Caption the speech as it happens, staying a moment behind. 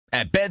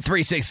At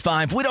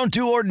Bet365, we don't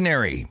do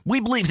ordinary. We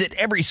believe that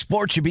every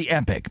sport should be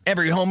epic.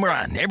 Every home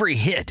run, every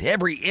hit,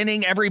 every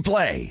inning, every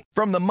play.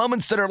 From the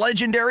moments that are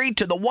legendary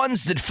to the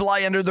ones that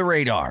fly under the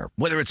radar.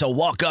 Whether it's a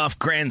walk-off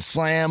grand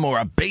slam or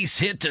a base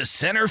hit to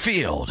center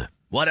field.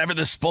 Whatever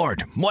the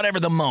sport, whatever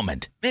the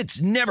moment.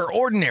 It's never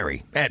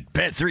ordinary at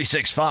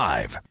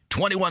Bet365.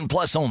 21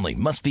 plus only.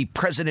 Must be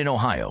present in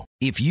Ohio.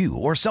 If you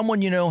or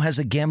someone you know has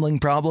a gambling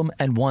problem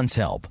and wants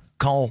help,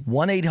 call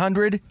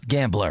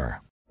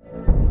 1-800-GAMBLER.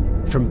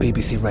 From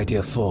BBC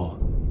Radio 4,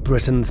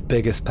 Britain's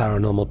biggest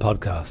paranormal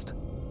podcast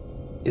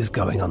is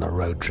going on a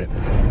road trip.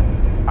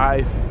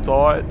 I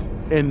thought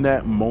in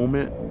that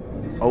moment,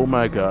 oh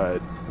my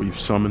God, we've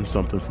summoned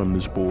something from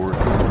this board.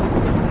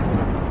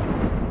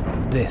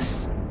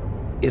 This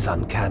is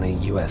Uncanny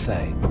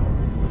USA.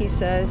 He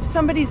says,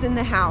 somebody's in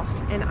the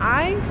house, and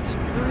I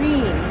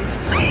screamed.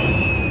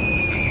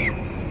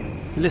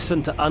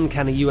 Listen to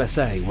Uncanny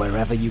USA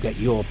wherever you get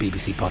your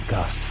BBC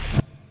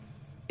podcasts,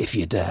 if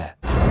you dare.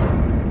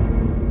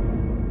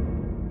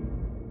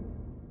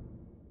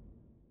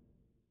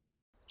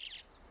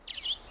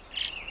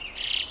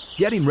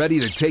 Getting ready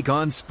to take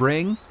on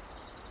spring?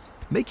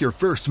 Make your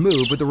first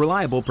move with the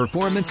reliable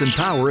performance and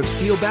power of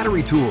Steel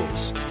battery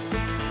tools.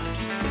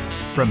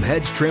 From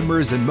hedge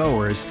trimmers and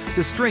mowers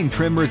to string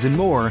trimmers and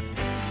more,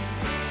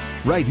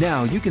 right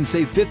now you can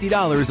save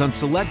 $50 on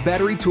select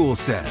battery tool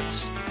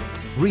sets.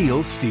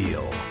 Real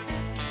Steel.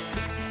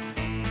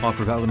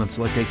 Offer valid on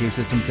select AK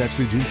system sets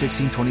through June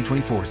 16,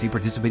 2024. See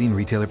participating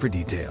retailer for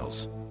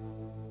details.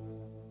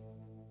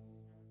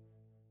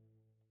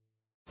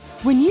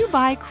 When you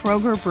buy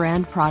Kroger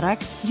brand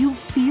products, you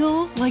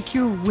feel like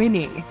you're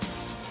winning.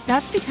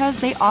 That's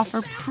because they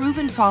offer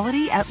proven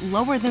quality at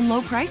lower than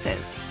low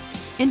prices.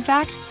 In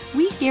fact,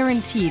 we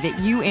guarantee that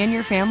you and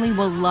your family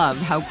will love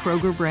how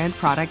Kroger brand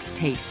products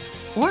taste,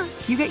 or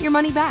you get your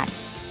money back.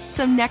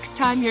 So next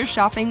time you're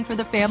shopping for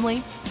the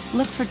family,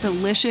 look for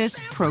delicious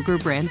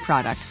Kroger brand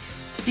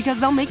products, because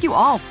they'll make you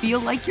all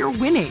feel like you're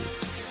winning.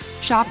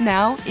 Shop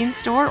now,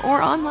 in-store,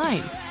 or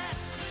online.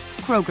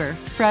 Kroger,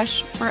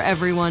 fresh for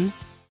everyone.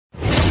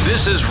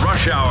 This is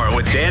Rush Hour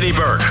with Danny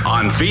Burke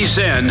on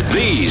VSiN,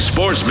 the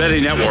Sports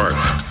Betting Network.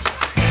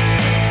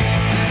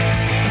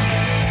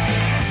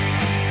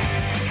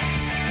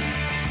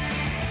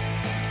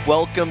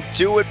 Welcome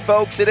to it,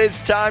 folks. It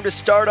is time to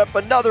start up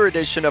another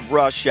edition of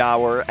Rush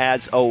Hour,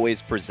 as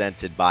always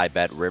presented by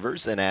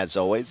BetRivers. And as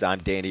always, I'm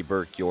Danny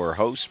Burke, your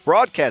host,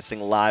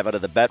 broadcasting live out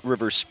of the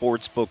BetRivers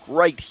Sportsbook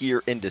right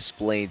here in Des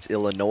Plaines,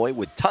 Illinois,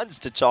 with tons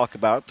to talk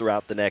about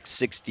throughout the next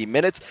 60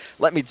 minutes.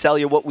 Let me tell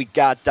you what we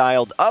got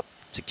dialed up.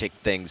 To kick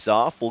things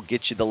off, we'll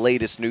get you the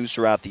latest news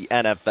throughout the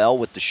NFL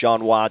with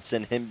Deshaun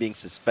Watson, him being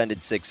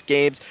suspended 6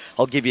 games.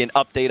 I'll give you an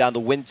update on the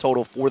win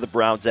total for the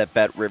Browns at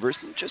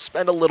BetRivers and just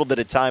spend a little bit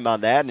of time on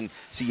that and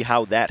see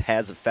how that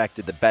has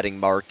affected the betting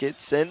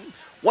markets. And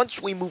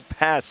once we move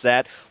past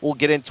that, we'll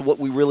get into what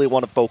we really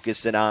want to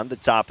focus in on, the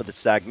top of the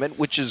segment,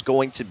 which is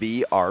going to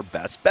be our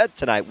best bet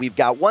tonight. We've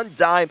got one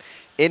dime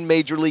in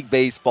Major League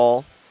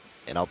Baseball.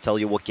 And I'll tell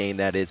you what game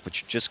that is, but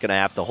you're just going to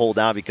have to hold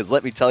on, because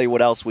let me tell you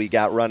what else we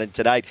got running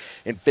tonight.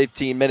 In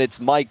 15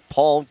 minutes, Mike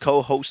Palm,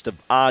 co-host of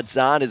Odds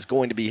On, is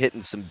going to be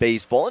hitting some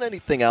baseball and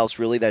anything else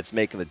really that's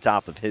making the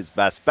top of his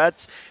best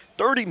bets.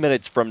 30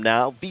 minutes from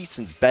now,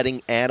 VSiN's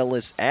betting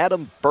analyst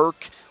Adam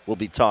Burke will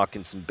be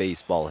talking some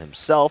baseball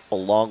himself,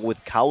 along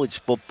with college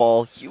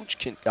football. Huge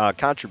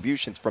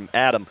contributions from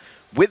Adam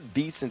with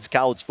VSiN's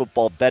college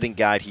football betting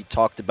guide. He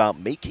talked about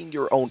making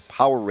your own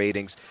power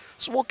ratings.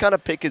 So we'll kind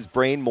of pick his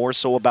brain more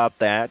so about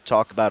that,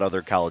 talk about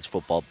other college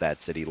football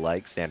bets that he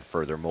likes, and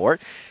furthermore.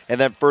 And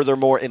then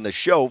furthermore in the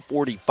show,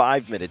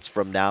 45 minutes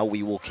from now,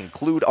 we will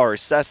conclude our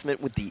assessment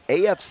with the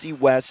AFC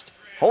West,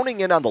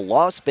 honing in on the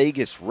Las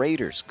Vegas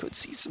Raiders. Could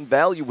see some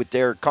value with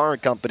Derek Carr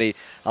and company.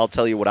 I'll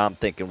tell you what I'm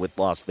thinking with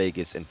Las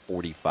Vegas in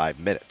 45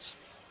 minutes.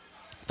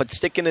 But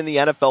sticking in the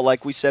NFL,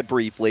 like we said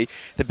briefly,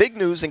 the big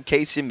news, in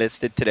case you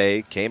missed it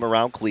today, came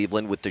around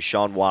Cleveland with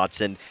Deshaun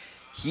Watson.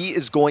 He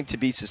is going to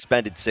be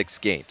suspended 6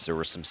 games. There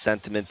was some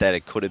sentiment that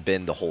it could have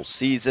been the whole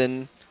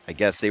season. I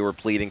guess they were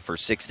pleading for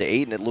 6 to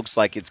 8, and it looks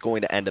like it's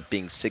going to end up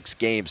being 6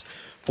 games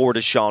for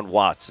Deshaun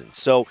Watson.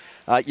 So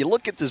you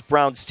look at this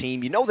Browns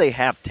team, you know they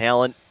have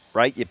talent,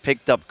 right? You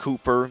picked up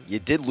Cooper. You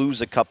did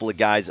lose a couple of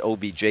guys,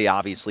 OBJ,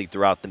 obviously,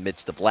 throughout the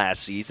midst of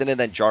last season, and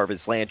then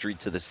Jarvis Landry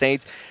to the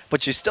Saints.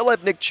 But you still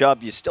have Nick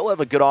Chubb. You still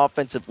have a good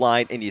offensive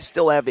line, and you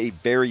still have a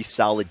very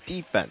solid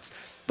defense.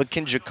 But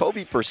can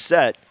Jacoby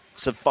Brissett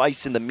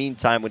suffice in the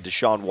meantime when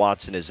Deshaun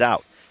Watson is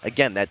out?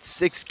 Again, that's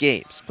 6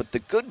 games. But the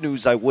good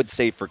news, I would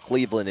say, for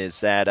Cleveland is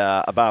that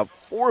about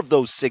 4 of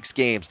those 6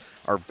 games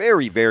are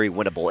very, very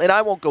winnable. And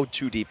I won't go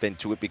too deep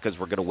into it because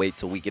we're going to wait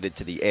till we get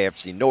into the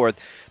AFC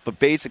North. But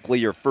basically,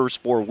 your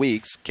first 4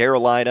 weeks,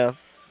 Carolina,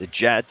 the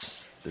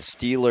Jets, the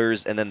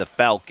Steelers, and then the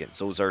Falcons.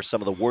 Those are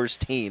some of the worst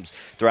teams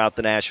throughout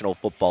the National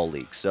Football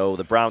League. So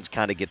the Browns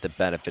kind of get the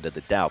benefit of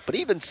the doubt. But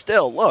even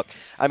still, look,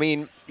 I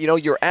mean, you know,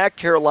 you're at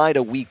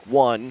Carolina week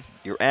 1.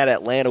 You're at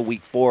Atlanta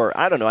week 4.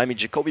 I don't know. I mean,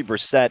 Jacoby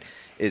Brissett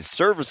is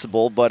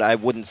serviceable, but I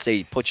wouldn't say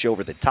he puts you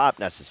over the top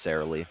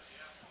necessarily.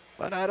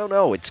 But I don't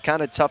know. It's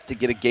kind of tough to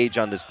get a gauge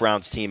on this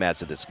Browns team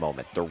as of this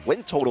moment. Their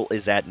win total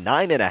is at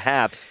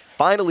 9.5,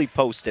 finally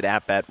posted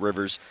at Bet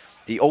Rivers.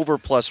 The over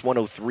plus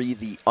 103,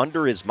 the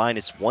under is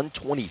minus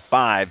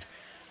 125.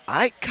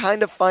 I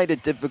kind of find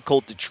it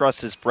difficult to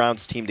trust this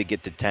Browns team to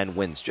get to 10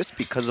 wins just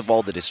because of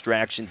all the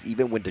distractions,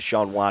 even when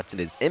Deshaun Watson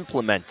is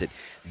implemented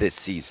this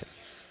season.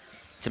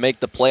 To make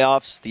the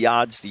playoffs, the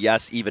odds, the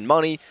yes, even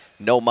money,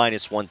 no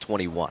minus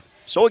 121.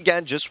 So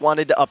again, just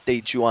wanted to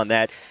update you on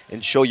that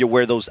and show you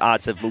where those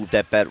odds have moved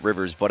at Bet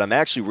Rivers. But I'm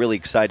actually really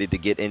excited to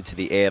get into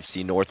the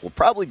AFC North. We'll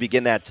probably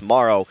begin that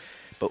tomorrow.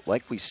 But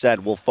like we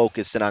said, we'll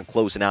focus in on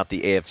closing out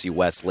the AFC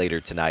West later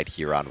tonight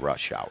here on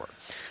Rush Hour.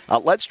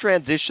 Let's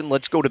transition.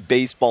 Let's go to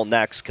baseball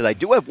next because I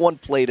do have one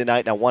play tonight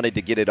and I wanted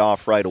to get it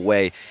off right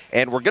away.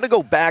 And we're going to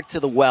go back to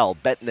the well,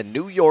 betting the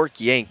New York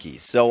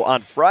Yankees. So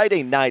on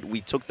Friday night, we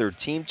took their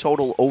team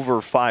total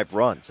over 5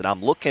 runs. And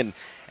I'm looking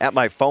at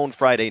my phone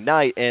Friday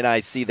night and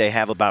I see they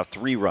have about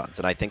 3 runs.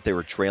 And I think they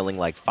were trailing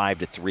like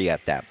 5-3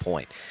 at that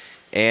point.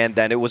 And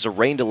then it was a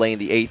rain delay in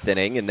the 8th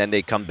inning, and then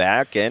they come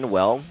back, and,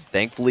 well,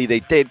 thankfully they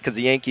did because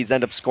the Yankees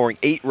end up scoring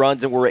 8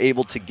 runs and were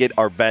able to get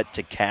our bet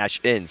to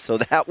cash in. So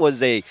that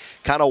was a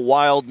kind of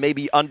wild,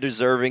 maybe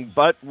undeserving,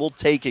 but we'll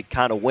take it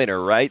kind of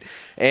winner, right?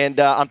 And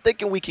I'm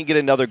thinking we can get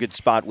another good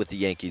spot with the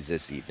Yankees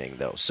this evening,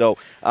 though. So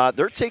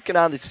they're taking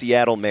on the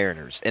Seattle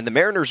Mariners, and the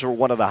Mariners are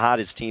one of the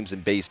hottest teams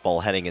in baseball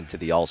heading into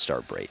the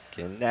All-Star break.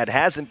 And that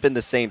hasn't been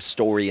the same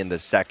story in the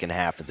second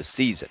half of the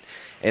season.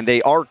 And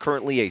they are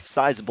currently a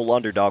sizable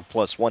underdog,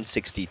 plus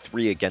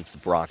 163 against the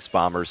Bronx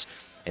Bombers.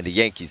 And the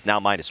Yankees now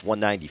minus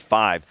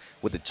 195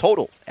 with a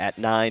total at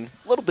 9.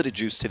 A little bit of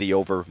juice to the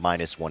over,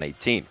 minus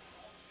 118.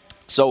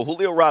 So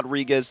Julio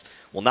Rodriguez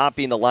will not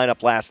be in the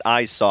lineup last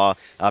I saw.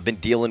 Been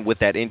dealing with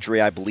that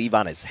injury, I believe,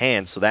 on his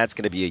hand. So that's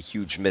going to be a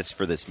huge miss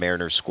for this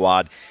Mariners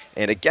squad.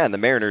 And again, the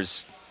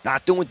Mariners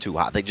not doing too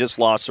hot. They just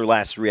lost their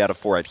last 3 out of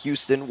 4 at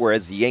Houston,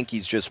 whereas the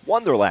Yankees just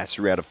won their last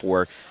 3 out of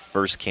 4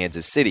 versus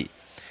Kansas City.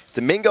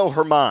 Domingo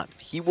Germán,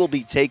 he will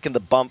be taking the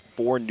bump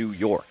for New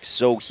York.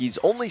 So he's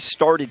only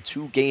started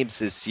 2 games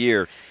this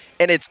year,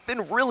 and it's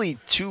been really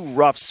 2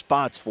 rough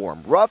spots for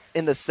him. Rough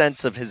in the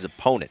sense of his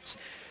opponents.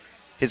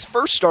 His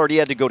first start, he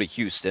had to go to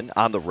Houston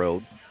on the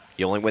road.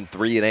 He only went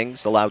 3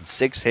 innings, allowed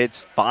 6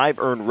 hits, 5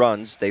 earned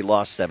runs. They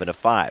lost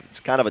 7-5. It's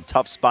kind of a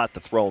tough spot to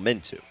throw him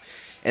into.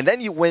 And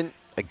then you went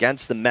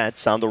against the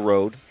Mets on the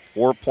road,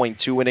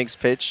 4.2 innings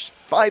pitched,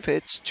 5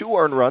 hits, 2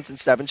 earned runs, and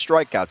 7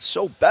 strikeouts.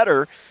 So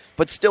better,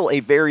 but still a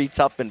very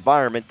tough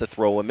environment to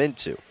throw him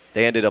into.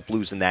 They ended up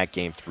losing that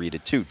game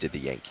 3-2 to the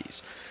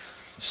Yankees.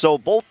 So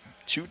both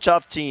 2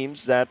 tough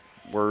teams that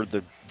were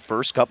the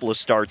first couple of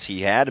starts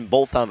he had, and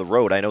both on the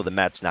road. I know the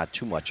Mets not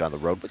too much on the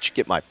road, but you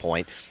get my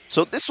point.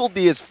 So this will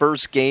be his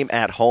first game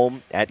at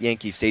home at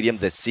Yankee Stadium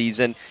this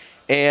season.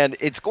 And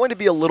it's going to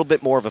be a little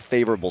bit more of a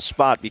favorable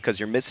spot because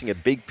you're missing a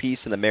big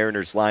piece in the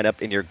Mariners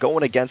lineup and you're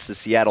going against the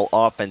Seattle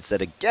offense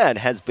that, again,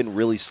 has been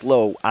really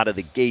slow out of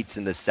the gates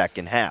in the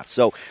second half.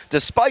 So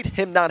despite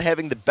him not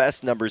having the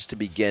best numbers to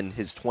begin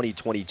his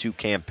 2022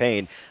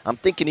 campaign, I'm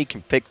thinking he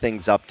can pick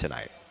things up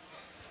tonight.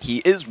 He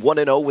is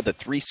 1-0 with a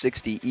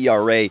 3.60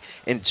 ERA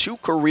in 2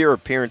 career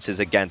appearances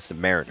against the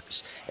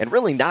Mariners. And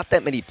really not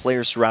that many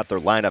players throughout their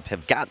lineup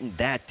have gotten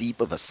that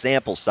deep of a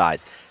sample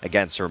size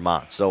against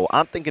Germán. So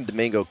I'm thinking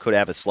Domingo could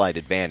have a slight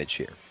advantage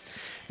here.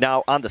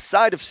 Now, on the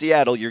side of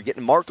Seattle, you're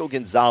getting Marco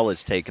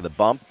Gonzalez taking the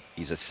bump.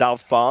 He's a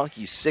southpaw.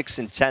 He's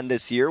 6-10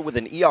 this year with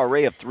an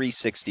ERA of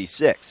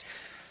 3.66.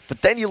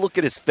 But then you look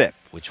at his FIP,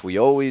 which we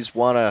always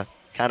want to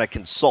kind of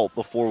consult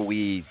before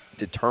we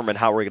determine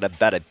how we're going to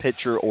bet a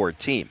pitcher or a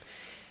team.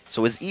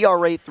 So his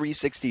ERA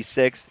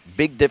 3.66,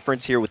 big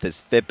difference here with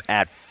his FIP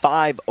at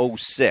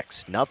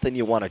 5.06. Nothing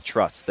you want to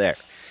trust there.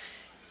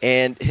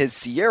 And his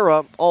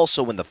SIERA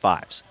also in the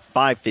 5s,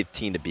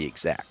 5.15 to be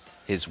exact.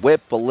 His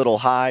WHIP a little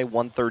high,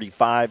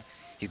 135.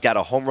 He's got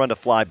a home run to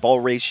fly ball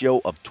ratio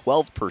of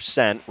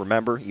 12%.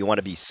 Remember, you want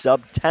to be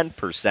sub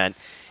 10%.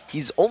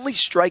 He's only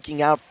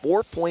striking out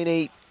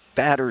 4.8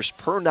 batters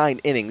per 9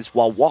 innings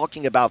while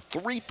walking about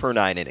 3 per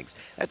 9 innings.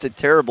 That's a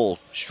terrible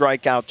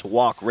strikeout to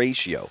walk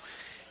ratio.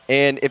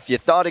 And if you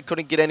thought it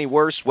couldn't get any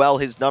worse, well,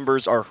 his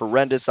numbers are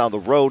horrendous on the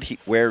road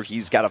where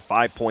he's got a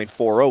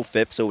 5.40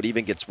 FIP, so it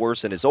even gets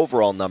worse in his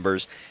overall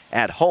numbers.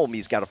 At home,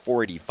 he's got a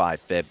 4.85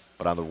 FIP,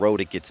 but on the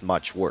road, it gets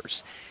much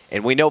worse.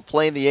 And we know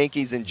playing the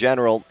Yankees in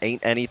general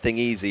ain't anything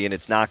easy, and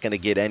it's not going to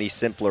get any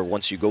simpler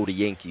once you go to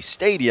Yankee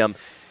Stadium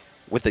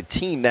with a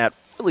team that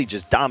really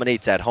just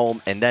dominates at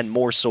home and then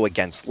more so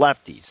against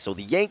lefties. So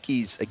the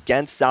Yankees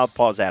against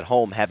southpaws at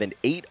home have an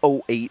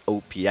 8.08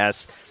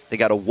 OPS. They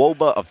got a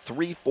WOBA of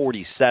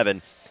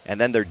 347, and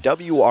then their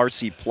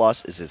WRC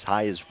plus is as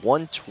high as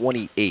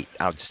 128.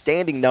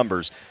 Outstanding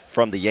numbers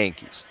from the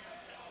Yankees.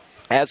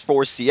 As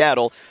for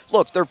Seattle,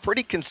 look, they're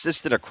pretty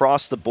consistent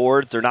across the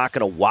board. They're not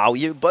going to wow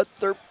you, but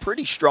they're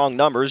pretty strong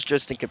numbers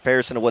just in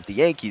comparison to what the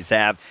Yankees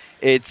have.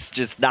 It's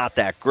just not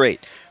that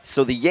great.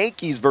 So the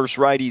Yankees versus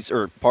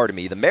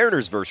righties, the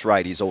Mariners versus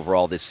righties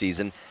overall this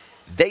season,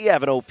 they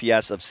have an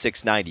OPS of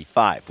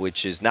 695,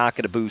 which is not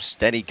going to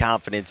boost any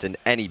confidence in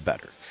any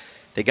better.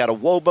 They got a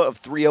WOBA of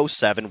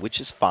 307,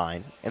 which is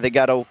fine, and they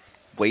got a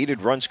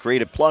weighted runs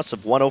created plus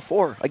of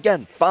 104.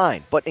 Again,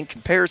 fine. But in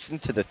comparison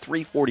to the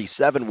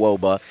 347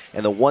 WOBA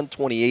and the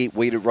 128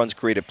 weighted runs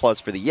created plus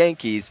for the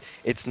Yankees,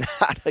 it's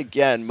not,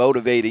 again,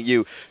 motivating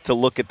you to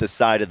look at the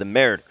side of the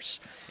Mariners.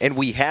 And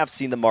we have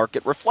seen the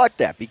market reflect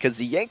that because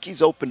the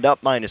Yankees opened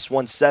up minus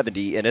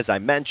 170, and as I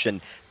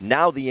mentioned,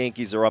 now the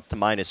Yankees are up to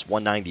minus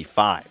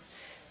 195.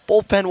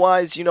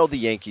 Bullpen-wise, the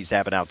Yankees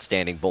have an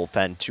outstanding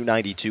bullpen,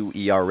 2.92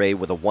 ERA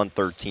with a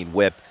 1.13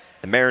 whip.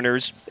 The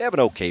Mariners, they have an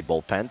okay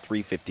bullpen,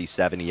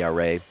 3.57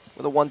 ERA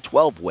with a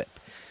 1.12 whip.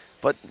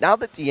 But now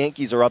that the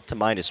Yankees are up to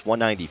minus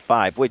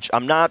 195, which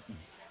I'm not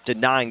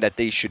denying that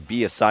they should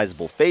be a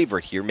sizable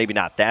favorite here, maybe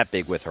not that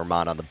big with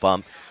Germán on the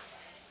bump,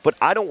 but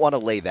I don't want to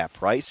lay that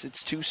price.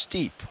 It's too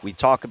steep. We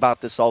talk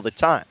about this all the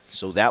time.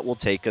 So that will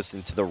take us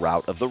into the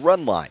route of the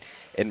run line.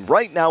 And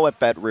right now at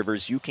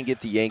BetRivers, you can get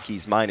the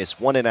Yankees minus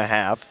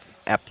 1.5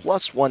 at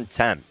plus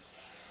 110.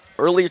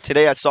 Earlier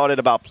today, I saw it at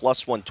about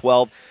plus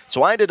 112,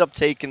 so I ended up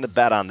taking the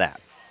bet on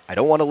that. I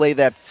don't want to lay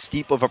that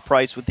steep of a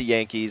price with the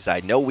Yankees.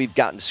 I know we've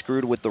gotten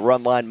screwed with the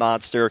run line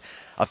monster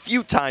a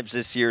few times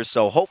this year,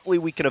 so hopefully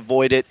we can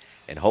avoid it,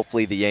 and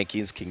hopefully the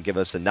Yankees can give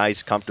us a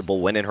nice,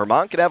 comfortable win, and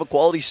Germán can have a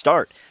quality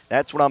start.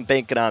 That's what I'm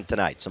banking on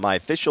tonight. So my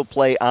official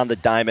play on the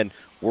diamond,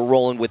 we're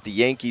rolling with the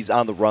Yankees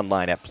on the run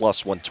line at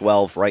plus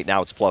 112. Right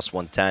now it's plus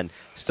 110.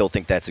 Still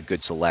think that's a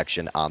good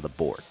selection on the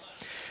board.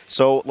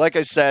 So, like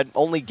I said,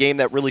 only game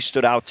that really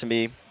stood out to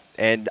me,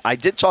 and I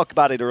did talk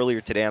about it earlier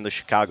today on the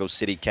Chicago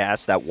City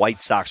Cast, that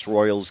White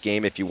Sox-Royals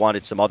game, if you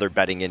wanted some other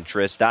betting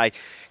interest. I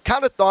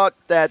kind of thought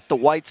that the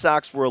White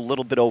Sox were a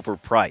little bit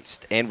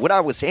overpriced. And when I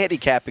was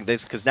handicapping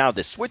this, because now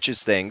this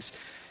switches things,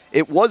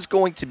 it was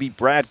going to be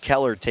Brad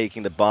Keller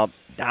taking the bump.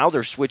 Now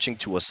they're switching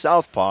to a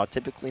southpaw,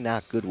 typically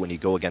not good when you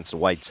go against the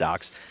White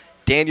Sox.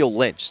 Daniel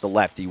Lynch, the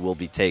lefty, will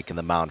be taking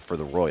the mound for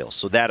the Royals.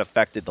 So that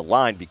affected the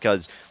line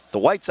because the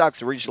White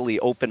Sox originally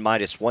opened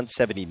minus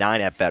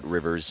 179 at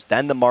BetRivers.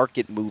 Then the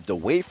market moved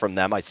away from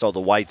them. I saw the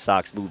White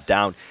Sox move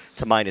down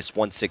to minus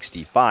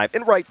 165,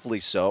 and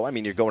rightfully so. I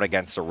mean, you're going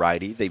against a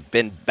righty. They've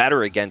been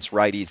better against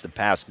righties the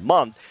past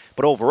month,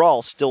 but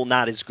overall still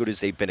not as good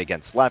as they've been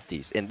against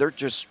lefties. And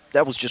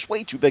that was just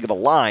way too big of a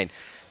line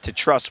to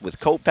trust with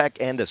Kopech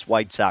and this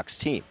White Sox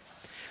team.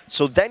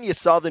 So then you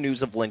saw the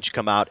news of Lynch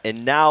come out,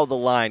 and now the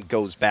line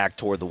goes back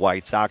toward the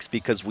White Sox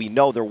because we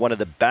know they're one of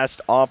the best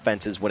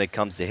offenses when it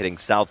comes to hitting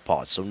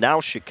southpaws. So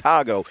now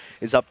Chicago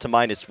is up to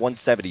minus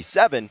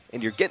 177,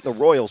 and you're getting the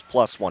Royals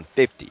plus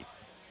 150.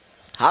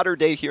 Hotter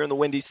day here in the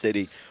Windy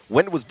City.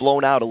 Wind was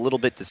blown out a little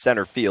bit to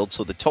center field,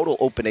 so the total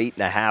opened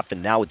 8.5,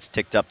 and now it's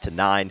ticked up to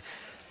 9.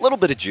 A little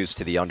bit of juice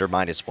to the under,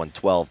 minus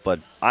 112, but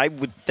I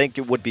would think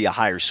it would be a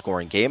higher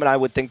scoring game, and I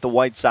would think the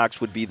White Sox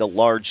would be the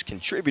large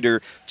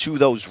contributor to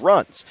those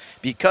runs.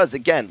 Because,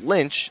 again,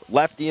 Lynch,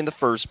 lefty in the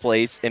first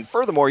place, and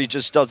furthermore, he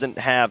just doesn't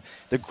have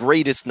the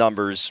greatest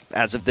numbers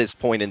as of this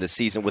point in the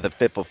season with a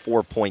FIP of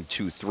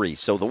 4.23.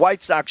 So the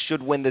White Sox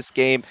should win this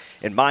game,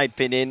 in my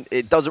opinion.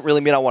 It doesn't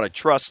really mean I want to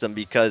trust them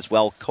because,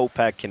 well,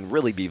 Kopech can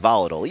really be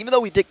volatile. Even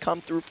though he did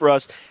come through for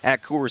us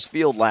at Coors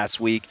Field last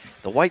week,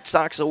 the White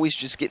Sox always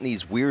just get in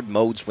these weird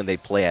modes when they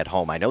play at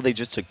home. I know they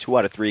just took 2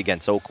 out of 3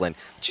 against Oakland,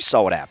 but you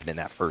saw what happened in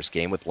that first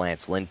game with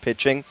Lance Lynn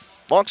pitching.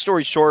 Long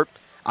story short,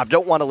 I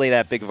don't want to lay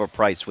that big of a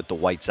price with the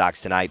White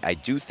Sox tonight. I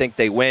do think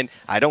they win.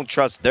 I don't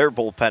trust their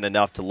bullpen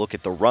enough to look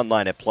at the run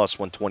line at plus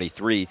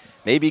 123.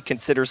 Maybe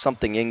consider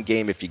something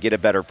in-game if you get a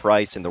better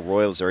price and the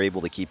Royals are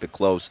able to keep it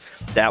close.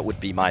 That would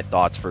be my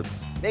thoughts for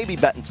maybe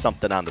betting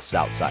something on the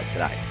south side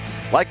tonight.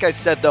 Like I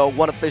said, though,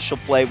 one official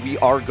play, we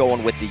are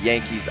going with the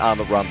Yankees on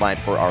the run line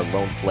for our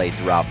lone play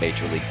throughout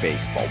Major League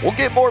Baseball. We'll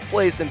get more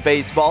plays in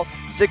baseball.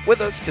 Stick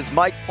with us because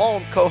Mike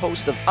Palm,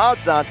 co-host of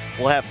Odds On,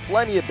 will have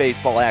plenty of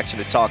baseball action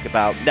to talk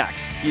about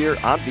next here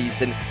on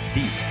VSiN,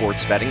 the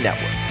Sports Betting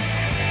Network.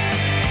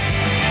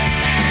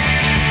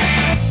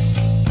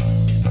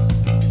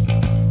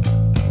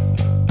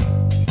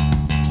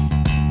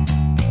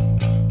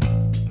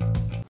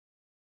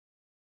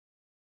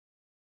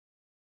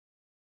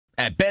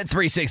 At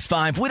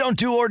Bet365, we don't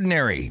do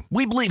ordinary.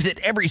 We believe that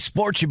every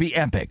sport should be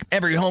epic.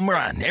 Every home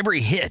run,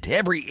 every hit,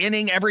 every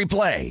inning, every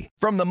play.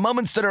 From the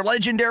moments that are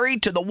legendary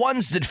to the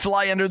ones that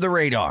fly under the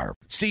radar.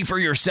 See for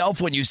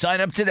yourself when you sign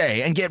up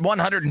today and get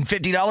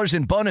 $150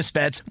 in bonus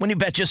bets when you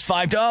bet just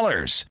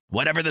 $5.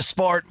 Whatever the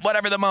sport,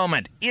 whatever the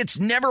moment, it's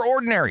never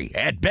ordinary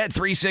at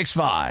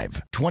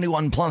Bet365.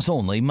 21 plus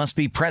only. Must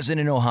be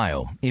present in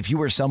Ohio. If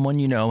you or someone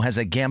you know has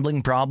a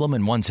gambling problem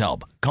and wants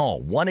help,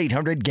 call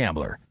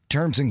 1-800-GAMBLER.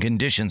 Terms and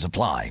conditions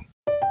apply.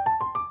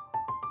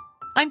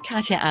 I'm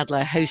Katya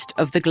Adler, host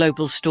of The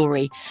Global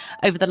Story.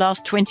 Over the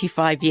last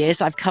 25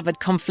 years, I've covered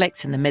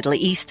conflicts in the Middle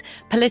East,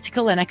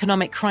 political and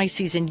economic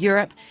crises in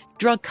Europe,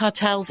 drug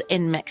cartels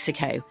in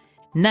Mexico.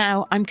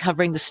 Now I'm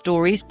covering the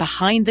stories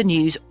behind the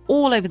news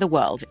all over the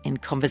world in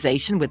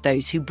conversation with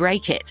those who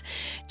break it.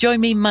 Join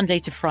me Monday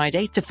to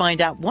Friday to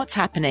find out what's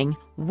happening,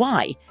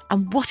 why,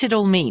 and what it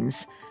all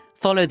means.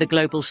 Follow The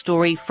Global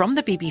Story from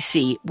the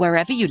BBC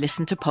wherever you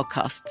listen to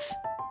podcasts.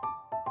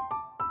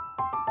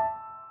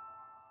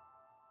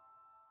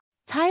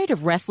 Tired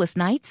of restless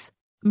nights?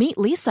 Meet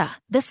Leesa,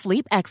 the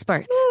sleep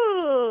experts.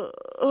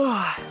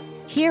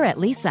 Here at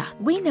Leesa,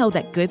 we know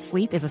that good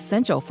sleep is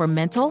essential for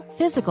mental,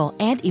 physical,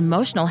 and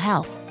emotional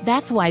health.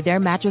 That's why their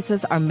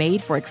mattresses are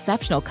made for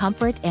exceptional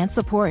comfort and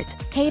support,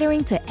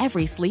 catering to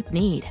every sleep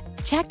need.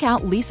 Check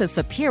out Leesa's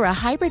Sapira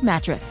Hybrid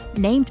Mattress,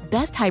 named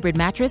Best Hybrid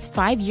Mattress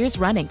 5 years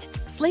running.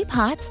 Sleep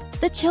hot?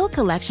 The Chill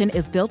Collection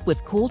is built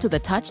with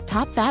cool-to-the-touch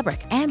top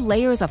fabric and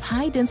layers of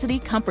high-density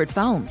comfort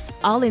foams,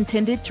 all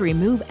intended to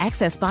remove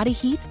excess body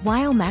heat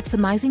while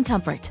maximizing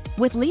comfort.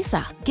 With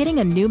Leesa, getting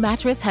a new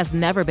mattress has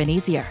never been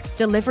easier.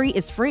 Delivery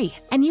is free,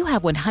 and you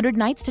have 100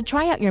 nights to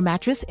try out your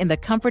mattress in the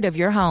comfort of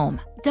your home.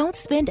 Don't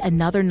spend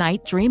another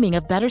night dreaming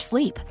of better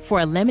sleep. For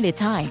a limited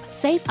time,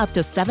 save up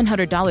to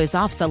 $700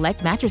 off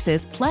select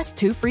mattresses plus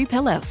 2 free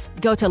pillows.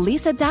 Go to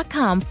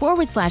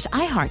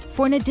leesa.com/iHeart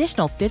for an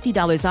additional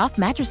 $50 off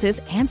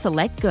mattresses and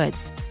select goods.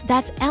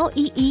 That's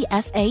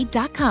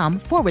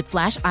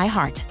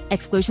LEESA.com/iHeart.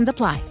 Exclusions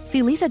apply.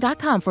 See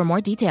leesa.com for more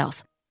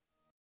details.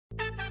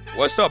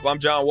 What's up? I'm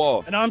John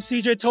Wall. And I'm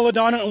CJ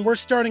Toledano, and we're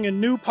starting a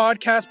new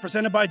podcast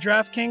presented by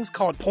DraftKings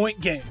called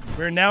Point Game.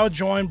 We're now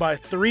joined by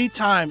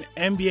 3-time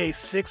NBA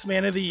Sixth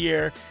Man of the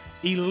Year,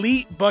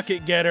 elite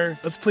bucket getter.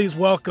 Let's please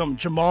welcome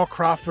Jamal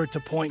Crawford to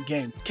Point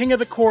Game. King of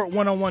the Court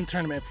one-on-one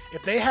tournament.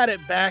 If they had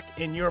it back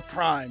in your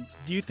prime,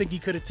 do you think you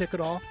could have took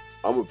it all?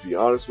 I'm going to be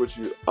honest with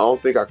you. I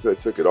don't think I could have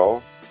took it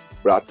all,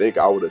 but I think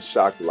I would have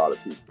shocked a lot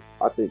of people.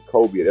 I think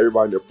Kobe and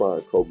everybody in their prime,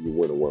 Kobe would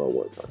win a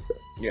one-on-one contest.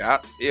 Yeah,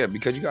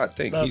 because you got to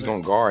think, he's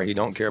going to guard. He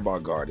don't care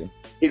about guarding.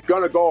 He's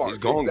going to guard. He's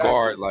going to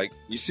guard. Like,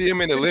 you see him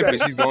in the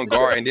Olympics, he's going to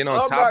guard. And then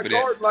on top of that. I'm not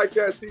guarding like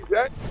that,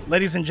 CJ.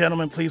 Ladies and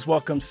gentlemen, please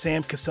welcome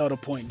Sam Cassell to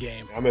Point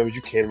Game. I remember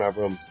you came out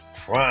from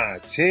crying,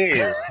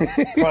 tears.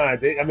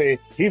 Crying. I mean,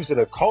 he was in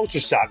a culture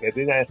shock. And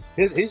then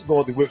he's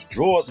going through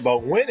withdrawals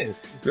about winning.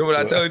 Remember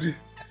what I told you?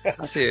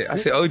 I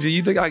said, OG,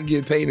 you think I can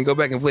get paid and go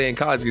back and play in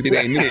college? You think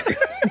I ain't it?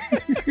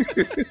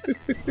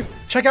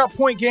 Check out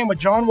Point Game with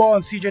John Wall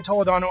and CJ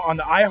Toledano on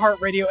the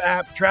iHeartRadio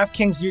app,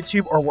 DraftKings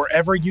YouTube, or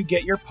wherever you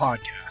get your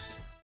podcasts.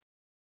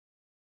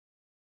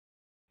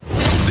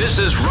 This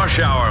is Rush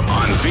Hour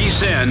on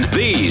VSiN,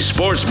 the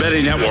Sports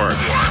Betting Network.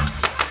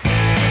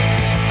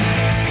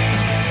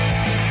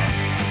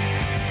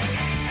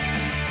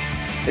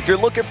 If you're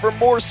looking for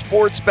more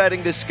sports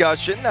betting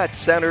discussion that's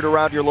centered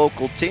around your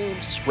local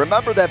teams,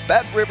 remember that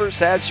BetRivers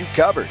has you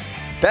covered.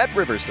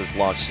 BetRivers has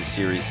launched a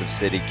series of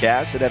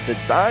CityCasts that have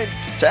designed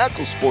to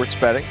tackle sports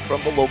betting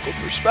from the local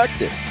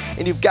perspective.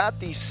 And you've got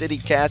these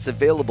CityCasts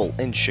available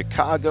in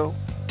Chicago,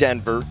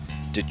 Denver,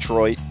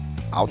 Detroit,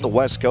 out on the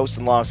West Coast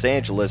in Los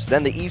Angeles,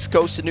 then the East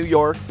Coast in New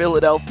York,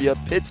 Philadelphia,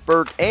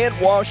 Pittsburgh, and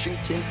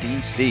Washington,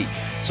 D.C.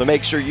 So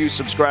make sure you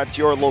subscribe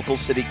to your local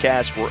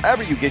CityCast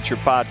wherever you get your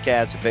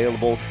podcasts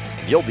available,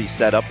 and you'll be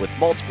set up with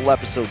multiple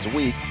episodes a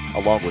week,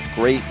 along with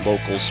great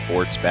local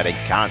sports betting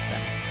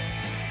content.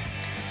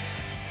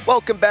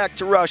 Welcome back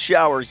to Rush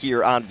Hour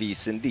here on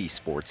VSiN, the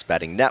Sports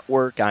Betting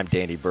Network. I'm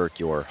Danny Burke,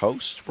 your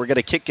host. We're going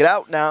to kick it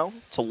out now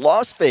to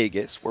Las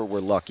Vegas, where we're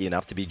lucky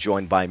enough to be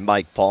joined by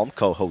Mike Palm,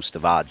 co-host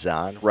of Odds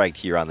On, right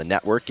here on the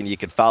network. And you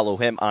can follow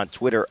him on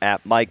Twitter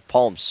at Mike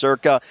Palm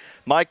Circa.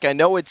 Mike, I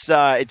know it's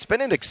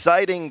been an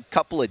exciting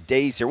couple of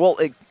days here. Well,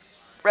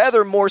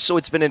 rather more so,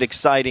 it's been an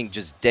exciting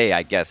just day,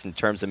 I guess, in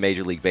terms of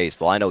Major League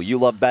Baseball. I know you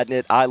love betting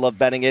it, I love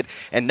betting it,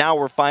 and now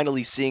we're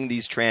finally seeing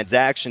these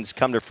transactions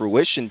come to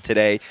fruition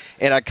today.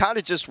 And I kind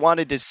of just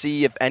wanted to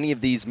see if any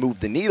of these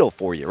moved the needle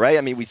for you, right?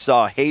 I mean, we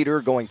saw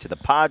Hader going to the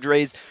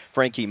Padres,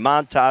 Frankie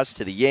Montas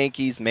to the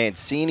Yankees,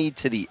 Mancini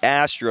to the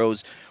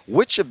Astros.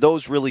 Which of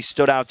those really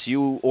stood out to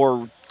you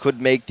or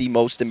could make the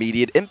most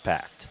immediate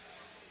impact?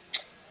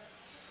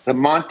 The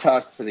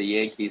Montas to the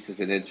Yankees is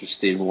an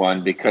interesting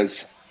one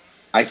because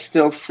I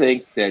still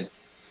think that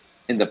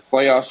in the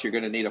playoffs, you're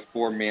going to need a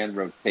 4-man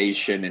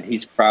rotation, and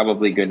he's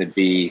probably going to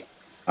be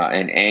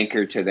an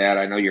anchor to that.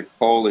 I know your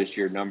Cole is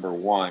your number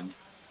one.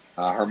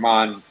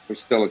 Herman was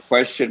still a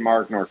question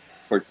mark, nor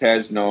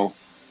Cortez, no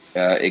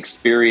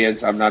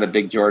experience. I'm not a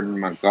big Jordan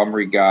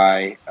Montgomery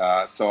guy.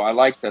 So I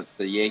like the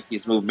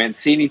Yankees move.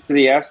 Mancini to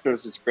the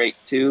Astros is great,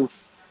 too.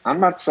 I'm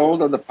not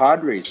sold on the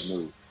Padres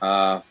move.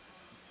 I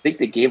think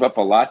they gave up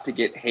a lot to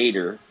get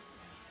Hader.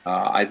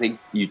 I think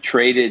you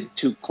traded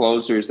 2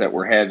 closers that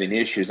were having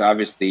issues.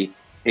 Obviously,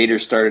 Hader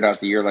started out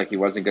the year like he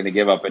wasn't going to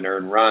give up an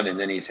earned run, and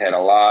then he's had a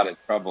lot of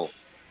trouble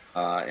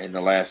in the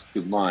last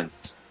 2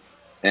 months.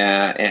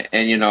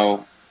 And you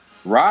know,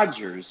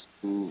 Rogers,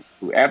 who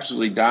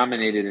absolutely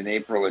dominated in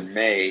April and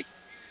May,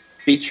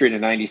 featuring a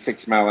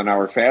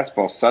 96-mile-an-hour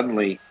fastball,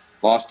 suddenly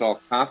lost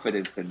all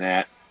confidence in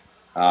that,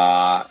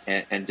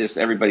 and just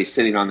everybody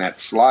sitting on that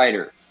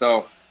slider.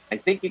 So I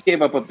think you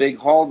gave up a big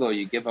haul, though.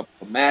 You give up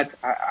Clement.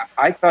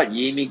 I thought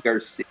Yimi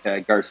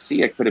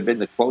Garcia could have been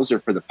the closer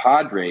for the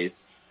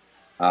Padres.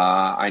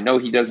 I know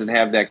he doesn't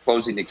have that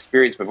closing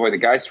experience, but boy, the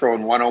guy's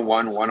throwing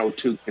 101,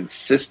 102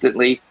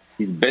 consistently.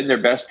 He's been their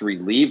best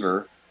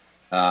reliever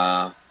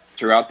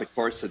throughout the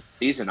course of the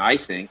season, I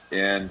think.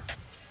 And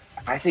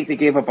I think they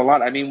gave up a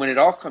lot. I mean, when it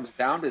all comes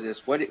down to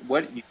this, what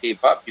you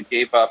gave up? You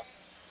gave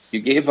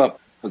up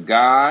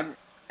Pagan,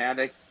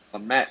 Paddock,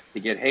 Clement to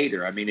get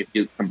Hader. I mean, if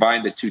you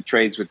combine the two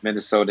trades with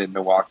Minnesota and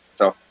Milwaukee.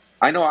 So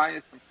I know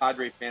some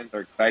Padre fans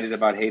are excited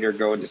about Hader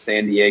going to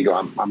San Diego.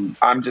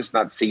 I'm just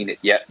not seeing it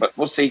yet, but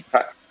we'll see.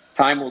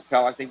 Time will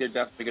tell. I think they're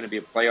definitely going to be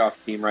a playoff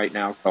team right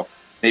now. So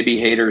maybe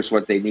Hader is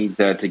what they need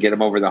to get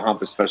them over the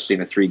hump, especially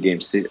in a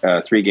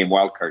three-game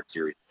wild card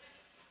series.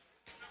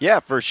 Yeah,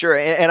 for sure.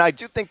 And I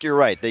do think you're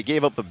right. They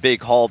gave up a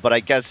big haul, but I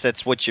guess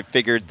that's what you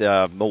figured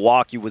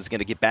Milwaukee was going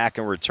to get back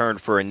in return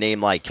for a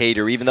name like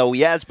Hader, even though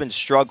he has been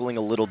struggling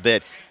a little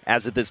bit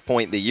as at this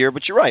point in the year.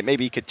 But you're right.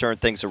 Maybe he could turn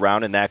things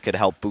around, and that could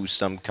help boost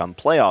them come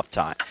playoff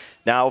time.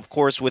 Now, of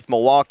course, with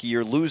Milwaukee,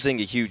 you're losing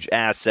a huge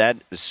asset,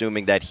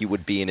 assuming that he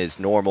would be in his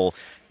normal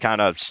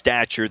kind of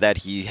stature that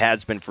he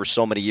has been for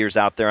so many years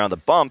out there on the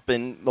bump.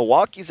 And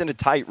Milwaukee's in a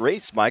tight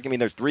race, Mike. I mean,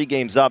 they're 3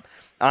 games up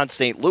on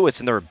St. Louis,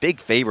 and they're a big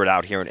favorite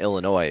out here in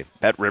Illinois.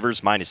 Bet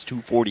Rivers minus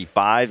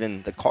 245,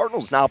 and the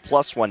Cardinals now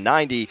plus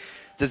 190.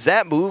 Does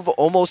that move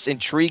almost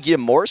intrigue you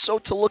more so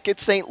to look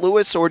at St.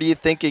 Louis, or do you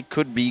think it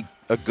could be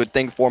a good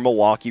thing for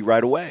Milwaukee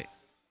right away?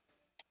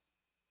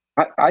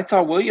 I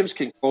thought Williams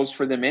can close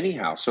for them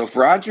anyhow. So if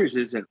Rogers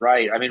isn't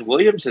right, I mean,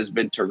 Williams has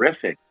been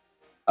terrific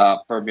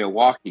for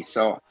Milwaukee.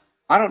 So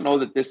I don't know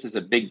that this is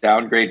a big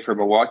downgrade for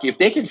Milwaukee. If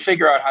they can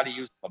figure out how to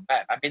use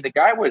Clement. I mean, the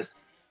guy was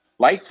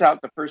lights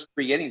out the first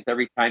 3 innings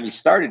every time he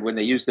started when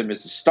they used him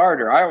as a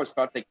starter. I always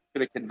thought they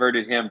could have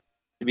converted him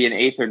to be an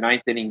 8th or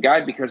 9th inning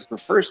guy because the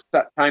first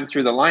time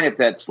through the lineup,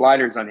 that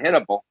slider's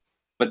unhittable.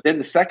 But then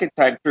the second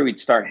time through, he'd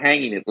start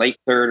hanging at late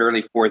 3rd,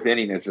 early 4th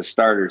inning as a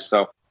starter.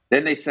 So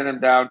then they sent him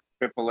down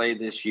to AAA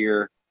this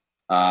year.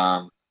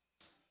 I'm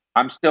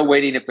still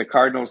waiting if the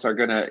Cardinals are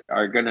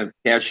gonna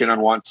cash in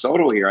on Juan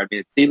Soto here. I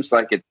mean, it seems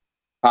like it's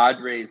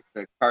Padres,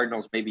 the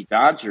Cardinals, maybe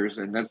Dodgers,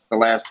 and that's the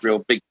last real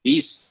big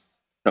piece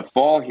to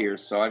fall here.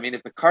 So, I mean,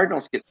 if the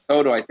Cardinals get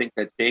Soto, I think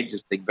that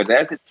changes things. But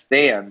as it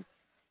stands,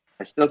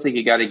 I still think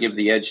you got to give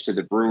the edge to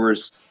the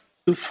Brewers.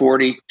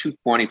 240,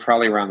 220,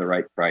 probably around the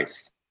right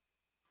price.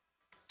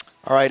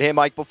 All right. Hey,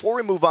 Mike, before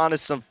we move on to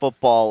some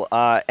football,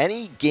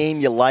 any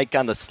game you like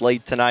on the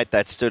slate tonight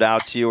that stood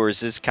out to you, or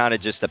is this kind of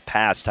just a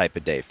pass type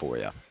of day for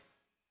you?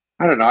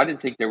 I don't know. I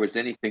didn't think there was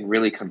anything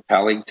really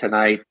compelling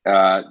tonight.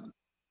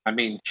 I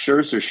mean,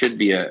 Scherzer should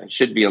be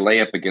a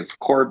layup against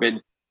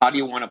Corbin. How do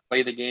you want to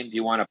play the game? Do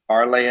you want to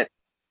parlay it?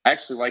 I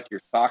actually like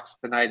your Sox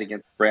tonight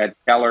against Brad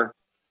Keller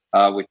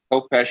with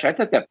Kopesh. I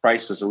thought that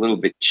price was a little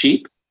bit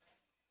cheap.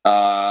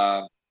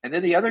 And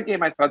then the other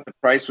game I thought the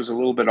price was a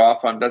little bit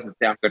off on, doesn't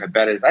say I'm going to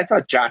bet it, is I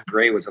thought John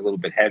Gray was a little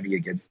bit heavy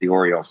against the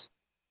Orioles,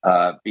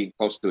 being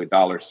close to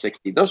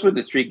 $1.60. Those were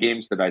the 3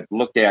 games that I'd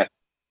look at.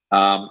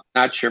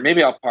 Not sure.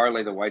 Maybe I'll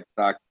parlay the White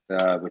Sox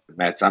with the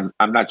Mets. I'm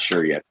not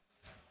sure yet.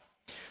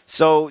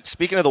 So,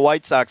 speaking of the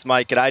White Sox,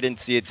 Mike, and I didn't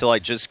see it till I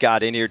just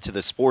got in here to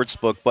the sports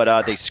book,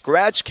 but they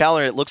scratched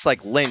Keller, and it looks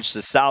like Lynch,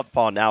 the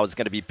southpaw, now is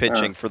going to be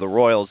pitching for the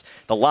Royals.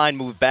 The line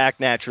moved back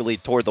naturally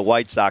toward the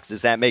White Sox.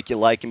 Does that make you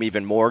like him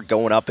even more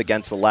going up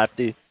against the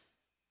lefty?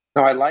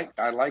 No, I like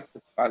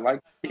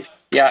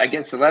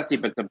against the lefty,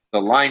 but the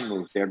line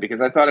moved there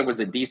because I thought it was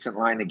a decent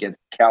line against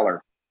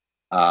Keller,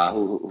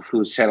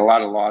 who's had a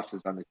lot of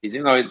losses on the season.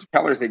 You know,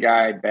 Keller's a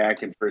guy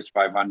back in first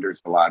 5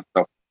 unders a lot,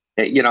 so.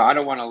 You know, I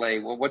don't want to lay.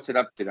 Well, what's it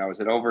up to now? Is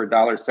it over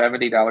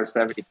 $1.70,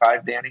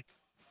 $1.75, Danny?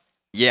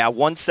 Yeah,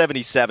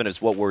 177 is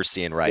what we're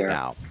seeing right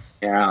now.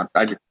 Yeah,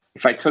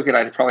 if I took it,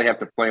 I'd probably have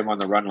to play him on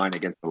the run line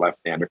against the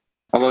left-hander.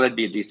 Although that'd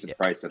be a decent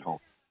price at home.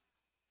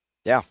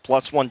 Yeah,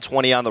 plus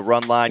 120 on the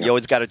run line. You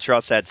always got to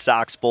trust that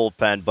Sox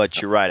bullpen,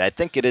 but you're right. I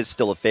think it is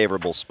still a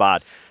favorable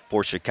spot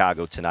for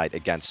Chicago tonight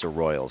against the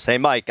Royals. Hey,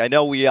 Mike, I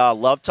know we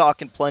love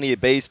talking plenty of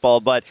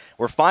baseball, but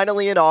we're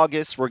finally in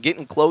August. We're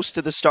getting close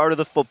to the start of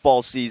the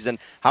football season.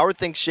 How are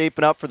things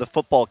shaping up for the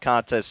football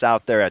contests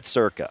out there at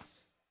Circa?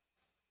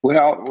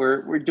 Well,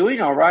 we're doing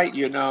all right.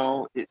 You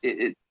know,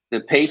 the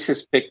pace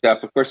has picked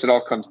up. Of course, it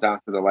all comes down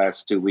to the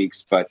last 2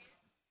 weeks, but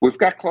we've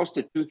got close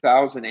to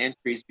 2,000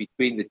 entries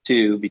between the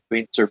two,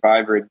 between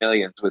Survivor and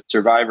Millions, with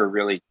Survivor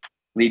really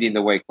leading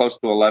the way, close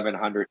to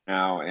 1,100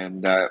 now,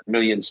 and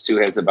Millions 2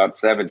 has about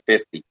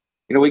 750.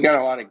 You know, we got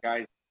a lot of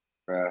guys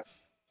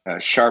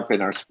sharp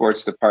in our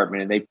sports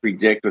department, and they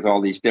predict with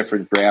all these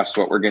different drafts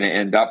what we're going to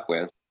end up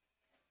with.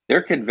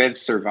 They're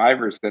convinced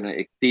Survivor is going to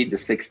exceed the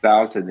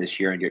 6,000 this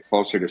year and get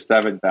closer to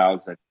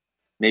 7,000.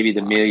 Maybe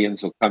the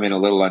Millions will come in a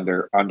little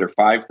under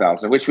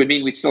 5,000, which would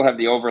mean we'd still have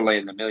the overlay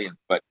in the Millions.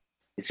 But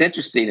it's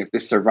interesting if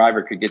this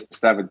Survivor could get to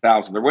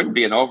 7,000. There wouldn't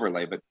be an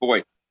overlay, but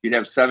boy, you'd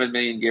have $7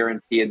 million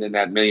guarantee and then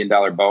that $1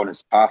 million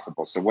bonus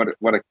possible. So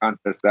what a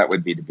contest that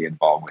would be to be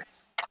involved with.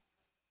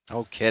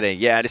 No kidding.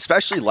 Yeah, and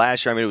especially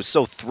last year, I mean, it was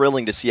so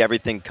thrilling to see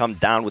everything come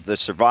down with the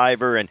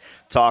Survivor and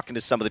talking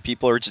to some of the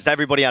people, or just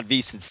everybody on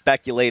VSiN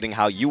speculating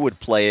how you would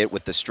play it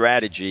with the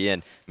strategy.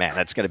 And, man,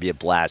 that's going to be a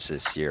blast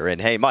this year. And,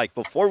 hey, Mike,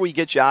 before we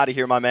get you out of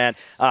here, my man,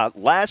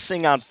 last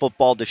thing on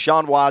football,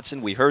 Deshaun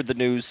Watson, we heard the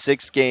news,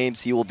 6 games,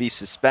 he will be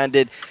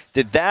suspended.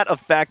 Did that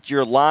affect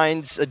your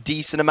lines a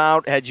decent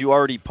amount? Had you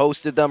already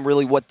posted them?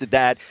 Really, what did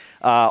that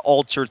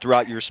alter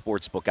throughout your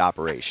sportsbook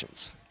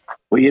operations?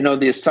 Well,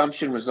 the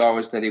assumption was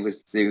always that he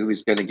was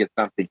going to get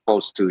something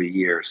close to a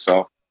year.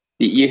 So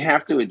you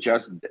have to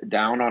adjust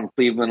down on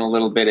Cleveland a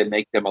little bit and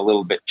make them a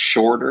little bit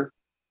shorter.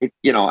 And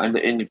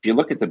if you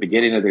look at the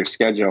beginning of their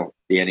schedule,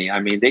 Danny, I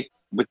mean,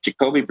 with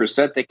Jacoby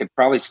Brissett, they could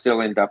probably still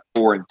end up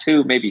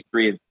 4-2, maybe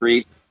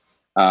 3-3,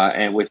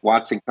 and with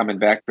Watson coming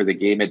back for the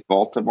game at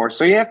Baltimore.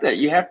 So you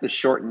have to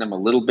shorten them a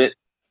little bit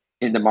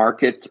in the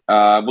market.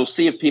 We'll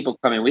see if people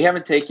come in. We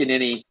haven't taken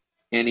any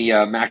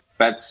max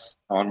bets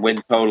on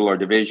win total or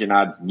division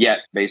odds yet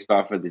based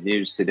off of the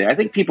news today. I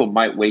think people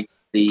might wait to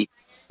see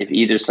if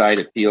either side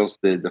appeals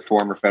the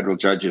former federal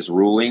judge's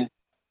ruling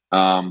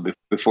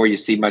before you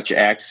see much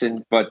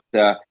action. But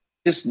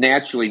just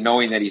naturally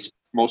knowing that he's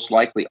most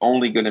likely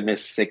only going to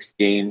miss 6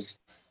 games,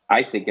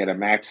 I think at a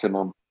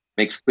maximum,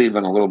 makes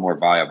Cleveland a little more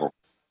viable.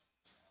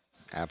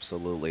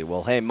 Absolutely.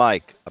 Well, hey,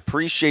 Mike,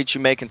 appreciate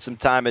you making some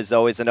time as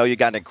always. I know you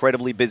got an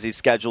incredibly busy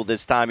schedule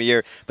this time of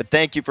year, but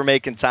thank you for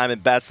making time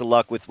and best of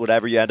luck with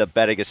whatever you end up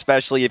betting,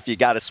 especially if you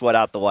got to sweat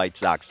out the White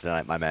Sox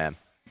tonight, my man.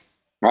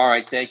 All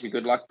right. Thank you.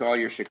 Good luck to all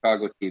your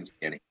Chicago teams,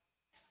 Kenny.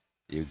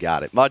 You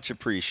got it. Much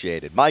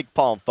appreciated. Mike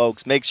Palm,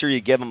 folks. Make sure you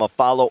give him a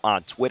follow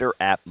on Twitter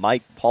at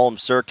Mike Palm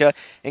Circa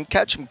and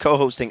catch him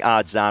co-hosting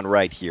Odds On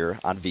right here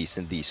on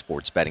VSiN, the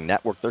Sports Betting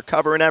Network. They're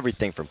covering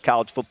everything from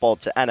college football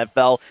to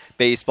NFL,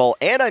 baseball,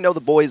 and I know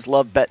the boys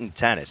love betting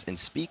tennis. And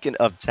speaking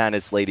of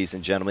tennis, ladies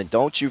and gentlemen,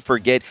 don't you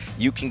forget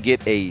you can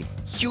get a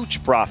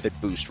huge profit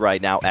boost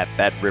right now at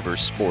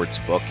BetRivers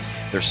Sportsbook.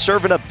 They're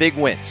serving up big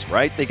wins,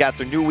 right? They got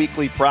their new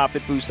weekly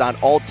profit boost on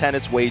all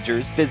tennis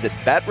wagers. Visit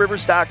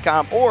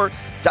BetRivers.com or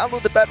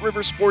download the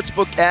BetRivers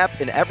Sportsbook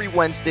app, and every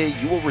Wednesday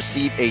you will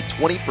receive a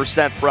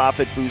 20%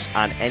 profit boost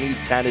on any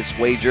tennis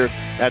wager.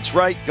 That's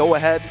right. Go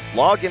ahead,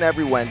 log in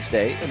every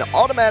Wednesday, and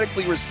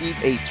automatically receive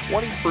a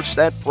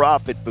 20%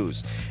 profit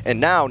boost. And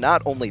now,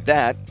 not only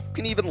that, you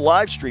can even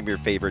live stream your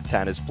favorite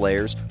tennis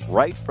players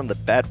right from the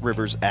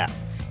BetRivers app.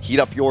 Heat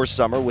up your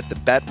summer with the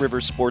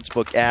BetRivers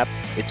Sportsbook app.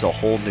 It's a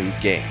whole new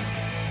game.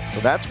 So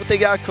that's what they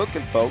got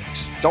cooking,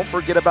 folks. Don't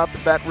forget about the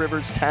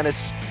BetRivers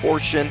tennis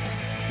portion.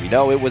 We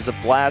know it was a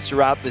blast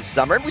throughout this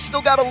summer, and we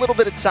still got a little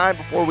bit of time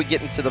before we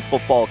get into the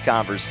football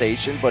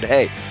conversation. But,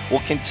 hey,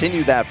 we'll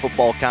continue that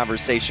football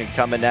conversation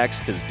coming next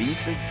because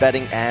VSiN's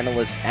betting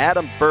analyst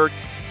Adam Burke,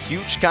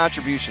 huge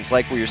contributions,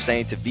 like we were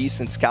saying, to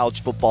VSiN's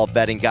college football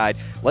betting guide.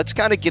 Let's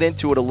kind of get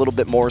into it a little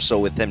bit more so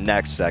with him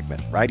next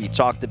segment, right? He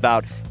talked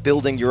about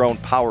building your own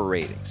power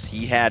ratings.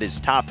 He had his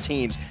top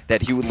teams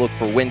that he would look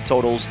for win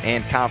totals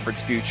and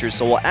conference futures.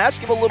 So we'll ask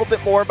him a little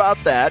bit more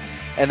about that.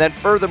 And then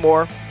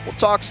furthermore, we'll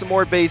talk some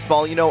more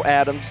baseball. You know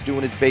Adam's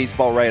doing his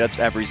baseball write-ups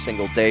every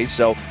single day.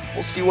 So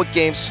we'll see what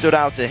games stood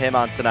out to him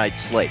on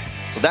tonight's slate.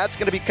 So that's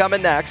going to be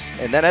coming next.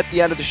 And then at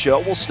the end of the show,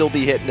 we'll still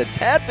be hitting a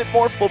tad bit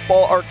more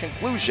football, our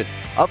conclusion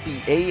of the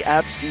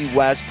AFC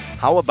West.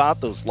 How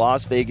about those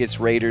Las Vegas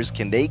Raiders?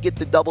 Can they get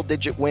the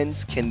double-digit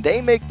wins? Can they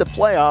make the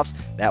playoffs?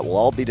 That will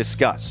all be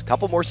discussed. A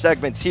couple more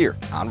segments here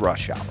on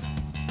Rush Hour.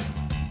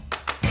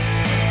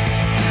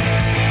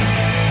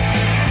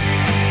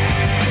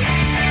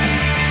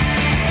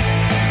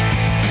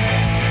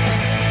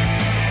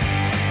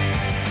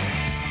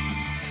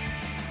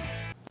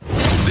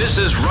 This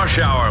is Rush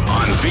Hour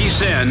on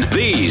VSiN,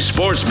 the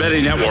Sports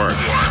Betting Network.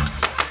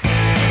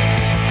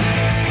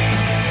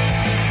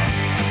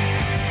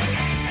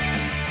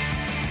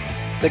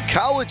 The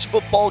college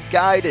football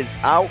guide is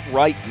out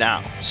right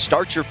now.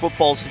 Start your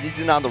football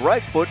season on the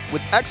right foot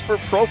with expert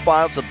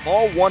profiles of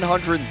all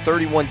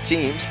 131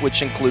 teams,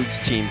 which includes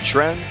team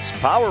trends,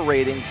 power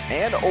ratings,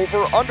 and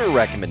over-under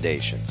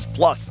recommendations.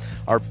 Plus,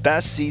 our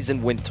best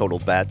season win total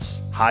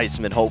bets,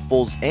 Heisman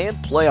hopefuls, and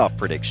playoff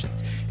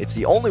predictions. It's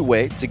the only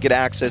way to get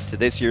access to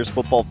this year's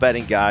football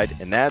betting guide,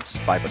 and that's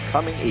by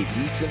becoming a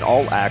VSiN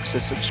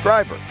All-Access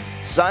subscriber.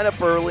 Sign up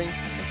early.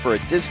 For a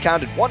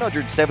discounted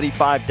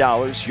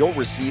 $175, you'll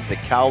receive the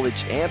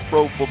college and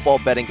pro football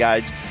betting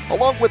guides,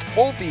 along with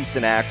full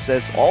VSiN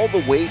access all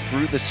the way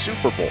through the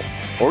Super Bowl.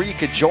 Or you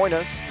could join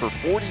us for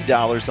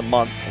 $40 a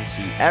month and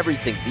see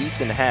everything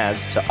VSiN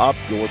has to up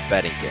your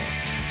betting game.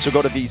 So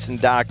go to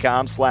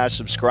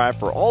VSiN.com/subscribe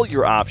for all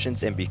your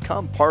options and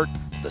become part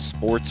of the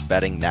Sports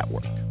Betting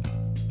Network.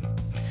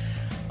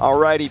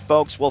 Alrighty,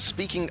 folks. Well,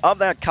 speaking of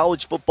that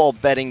college football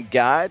betting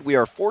guide, we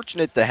are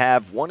fortunate to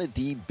have one of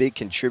the big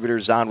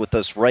contributors on with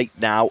us right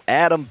now,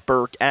 Adam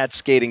Burke at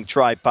Skating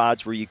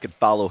Tripods, where you can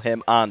follow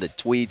him on the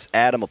tweets.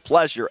 Adam, a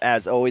pleasure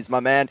as always, my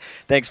man.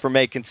 Thanks for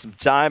making some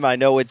time. I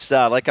know it's,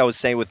 like I was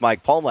saying with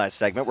Mike Palm last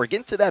segment, we're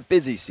getting to that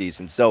busy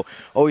season, so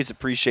always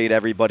appreciate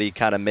everybody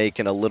kind of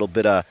making a little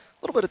bit of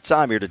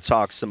time here to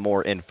talk some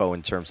more info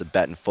in terms of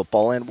betting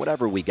football and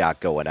whatever we got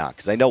going on,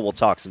 because I know we'll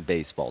talk some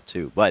baseball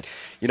too. But,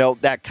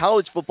 that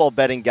college football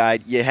betting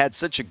guide, you had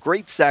such a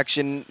great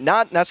section,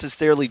 not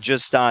necessarily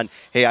just on,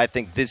 hey, I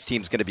think this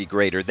team's going to be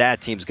great or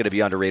that team's going to be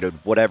underrated,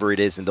 whatever it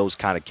is in those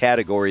kind of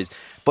categories,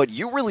 but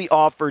you really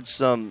offered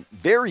some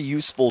very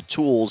useful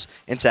tools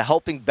into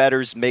helping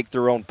bettors make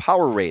their own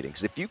power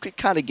ratings. If you could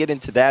kind of get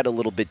into that a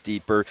little bit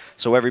deeper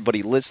so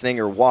everybody listening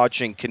or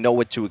watching can know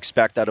what to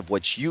expect out of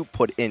what you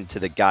put into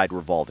the guide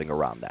revolving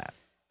around that.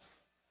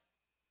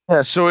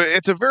 Yeah, so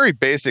it's a very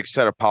basic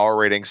set of power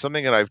ratings,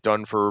 something that I've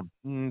done for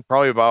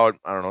probably about,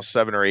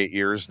 7 or 8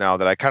 years now,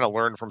 that I kind of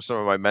learned from some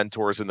of my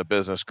mentors in the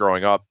business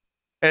growing up.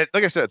 And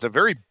like I said, it's a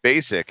very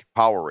basic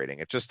power rating.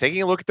 It's just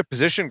taking a look at the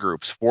position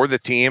groups for the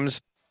teams,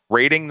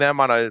 rating them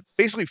on a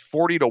basically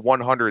 40 to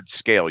 100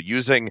 scale,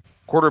 using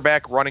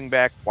quarterback, running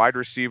back, wide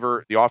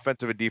receiver, the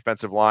offensive and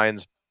defensive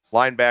lines,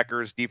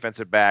 linebackers,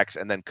 defensive backs,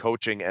 and then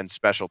coaching and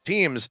special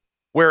teams,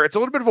 where it's a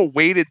little bit of a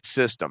weighted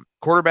system.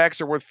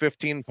 Quarterbacks are worth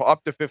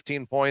up to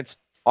 15 points,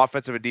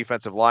 offensive and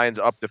defensive lines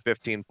up to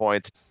 15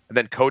 points, and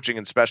then coaching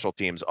and special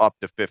teams up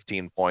to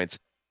 15 points.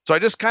 So I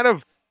just kind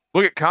of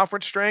look at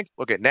conference strength,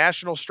 look at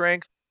national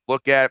strength,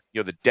 look at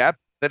the depth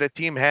that a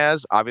team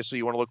has. Obviously,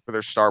 you want to look for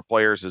their star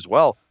players as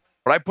well.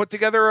 But I put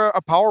together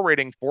a power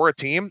rating for a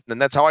team,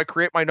 and that's how I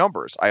create my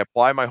numbers. I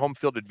apply my home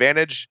field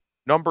advantage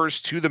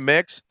numbers to the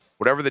mix.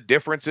 Whatever the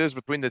difference is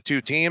between the two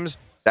teams,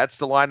 that's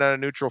the line on a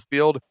neutral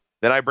field.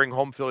 Then I bring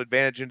home field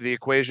advantage into the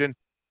equation.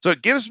 So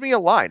it gives me a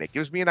line. It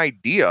gives me an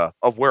idea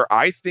of where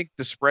I think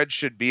the spread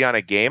should be on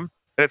a game.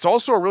 And it's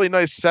also a really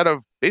nice set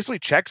of basically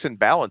checks and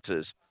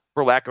balances,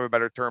 for lack of a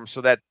better term,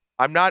 so that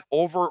I'm not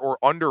over or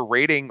under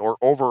rating or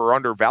over or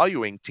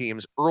undervaluing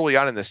teams early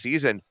on in the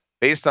season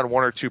based on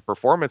one or two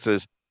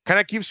performances. Kind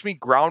of keeps me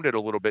grounded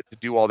a little bit to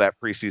do all that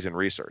preseason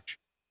research.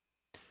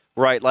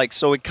 Right,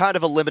 so it kind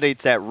of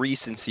eliminates that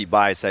recency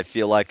bias, I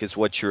feel like, is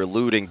what you're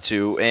alluding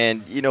to.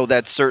 And,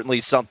 that's certainly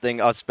something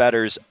us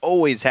bettors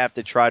always have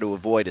to try to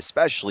avoid,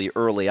 especially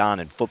early on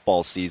in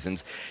football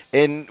seasons.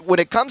 And when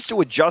it comes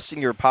to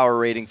adjusting your power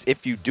ratings,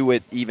 if you do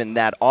it even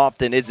that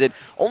often, is it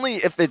only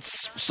if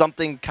it's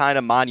something kind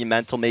of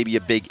monumental, maybe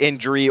a big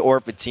injury, or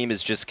if a team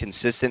is just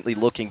consistently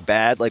looking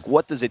bad?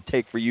 What does it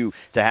take for you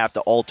to have to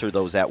alter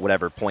those at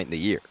whatever point in the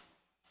year?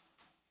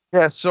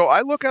 Yeah, so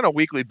I look on a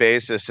weekly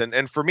basis,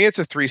 and for me, it's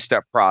a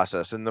 3-step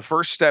process. And the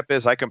first step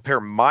is I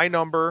compare my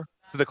number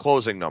to the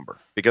closing number,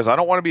 because I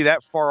don't want to be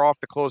that far off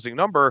the closing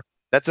number.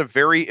 That's a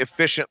very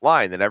efficient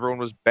line that everyone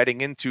was betting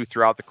into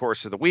throughout the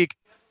course of the week.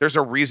 There's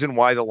a reason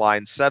why the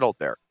line settled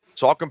there.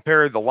 So I'll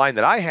compare the line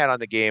that I had on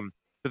the game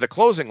to the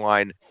closing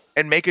line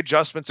and make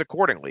adjustments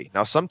accordingly.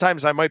 Now,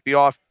 sometimes I might be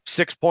off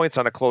 6 points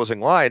on a closing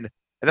line,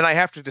 and then I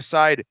have to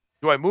decide,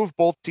 do I move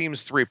both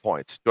teams 3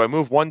 points? Do I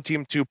move one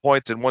team 2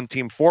 points and one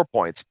team 4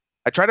 points?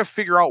 I try to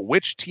figure out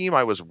which team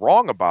I was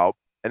wrong about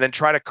and then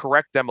try to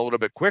correct them a little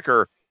bit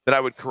quicker than I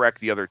would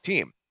correct the other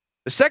team.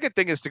 The second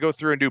thing is to go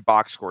through and do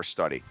box score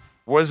study.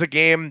 Was a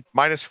game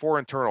 -4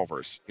 in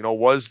turnovers?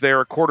 Was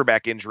there a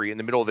quarterback injury in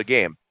the middle of the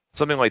game?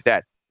 Something like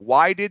that.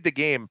 Why did the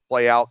game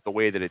play out the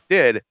way that it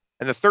did?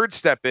 And the third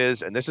step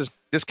is, and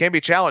this can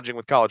be challenging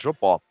with college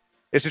football,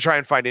 is to try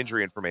and find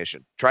injury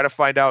information. Try to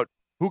find out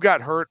who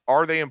got hurt.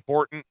 Are they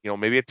important?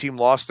 Maybe a team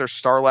lost their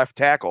star left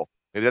tackle.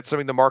 Maybe that's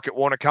something the market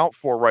won't account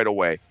for right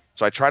away.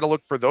 So I try to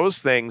look for those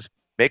things,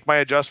 make my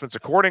adjustments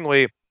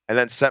accordingly, and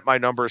then set my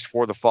numbers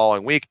for the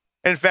following week.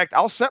 And in fact,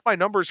 I'll set my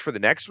numbers for the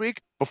next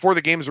week before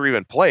the games are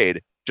even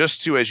played,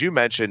 just to, as you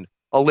mentioned,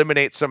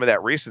 eliminate some of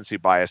that recency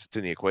bias that's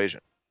in the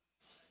equation.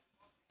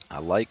 I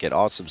like it.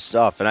 Awesome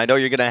stuff. And I know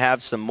you're going to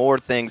have some more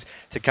things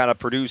to kind of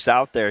produce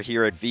out there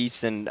here at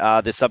VSiN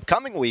this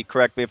upcoming week.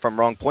 Correct me if I'm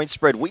wrong. Point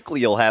Spread Weekly,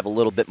 you'll have a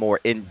little bit more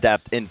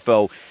in-depth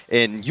info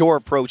in your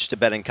approach to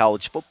betting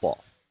college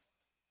football.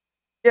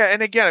 Yeah,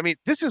 and again,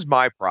 this is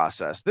my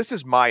process. This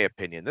is my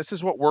opinion. This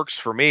is what works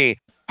for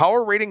me.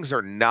 Power ratings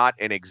are not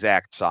an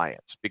exact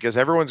science because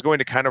everyone's going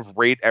to kind of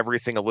rate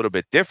everything a little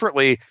bit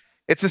differently.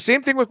 It's the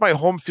same thing with my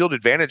home field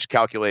advantage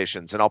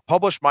calculations, and I'll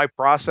publish my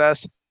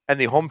process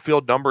and the home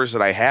field numbers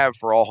that I have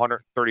for all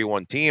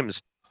 131 teams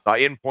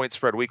in Point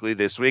Spread Weekly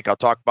this week. I'll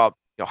talk about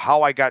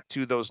how I got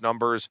to those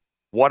numbers,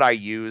 what I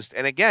used.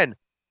 And again,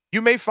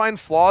 you may find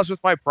flaws with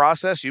my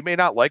process. You may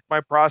not like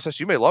my process.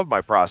 You may love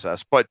my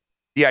process, but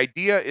the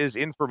idea is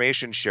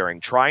information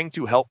sharing, trying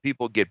to help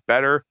people get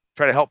better,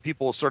 try to help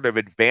people sort of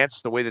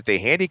advance the way that they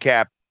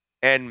handicap.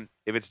 And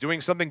if it's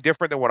doing something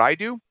different than what I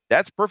do,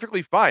 that's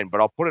perfectly fine.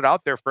 But I'll put it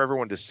out there for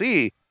everyone to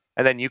see.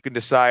 And then you can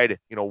decide,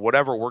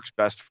 whatever works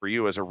best for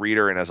you as a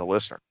reader and as a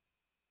listener.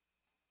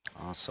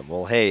 Awesome.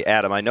 Well, hey,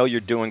 Adam, I know you're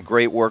doing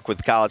great work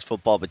with college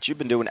football, but you've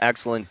been doing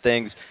excellent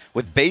things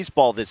with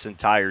baseball this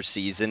entire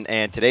season.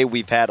 And today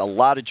we've had a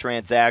lot of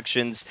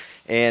transactions.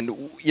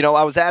 And, you know,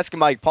 I was asking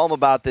Mike Palm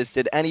about this.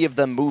 Did any of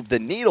them move the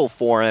needle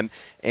for him?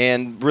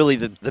 And really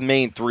the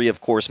main three,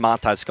 of course,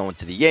 Montas going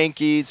to the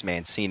Yankees,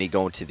 Mancini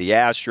going to the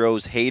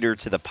Astros, Hader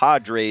to the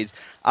Padres.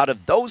 Out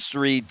of those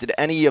three, did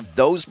any of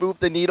those move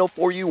the needle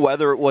for you,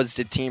 whether it was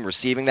the team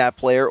receiving that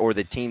player or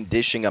the team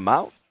dishing him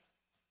out?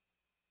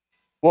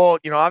 Well,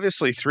 you know,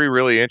 obviously 3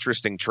 really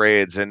interesting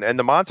trades, and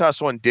the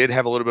Montas one did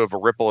have a little bit of a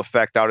ripple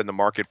effect out in the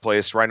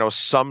marketplace, where I know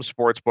some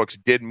sports books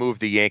did move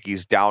the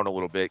Yankees down a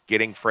little bit,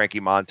 getting Frankie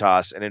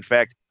Montas. And in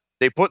fact,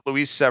 they put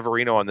Luis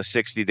Severino on the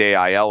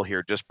 60-day IL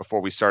here just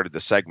before we started the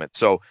segment.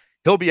 So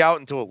he'll be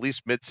out until at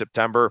least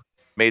mid-September.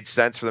 Made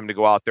sense for them to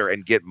go out there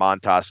and get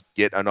Montas,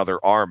 get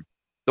another arm.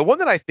 The one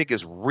that I think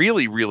is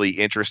really, really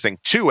interesting,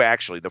 2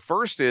 actually. The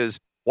first is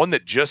one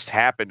that just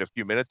happened a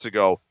few minutes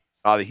ago.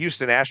 The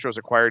Houston Astros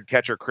acquired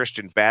catcher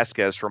Christian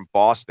Vasquez from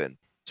Boston.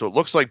 So it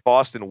looks like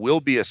Boston will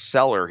be a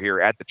seller here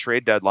at the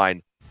trade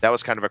deadline. That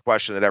was kind of a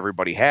question that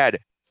everybody had.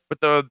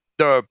 But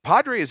the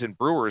Padres and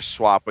Brewers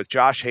swap with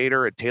Josh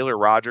Hader and Taylor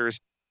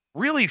Rogers,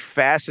 really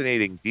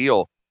fascinating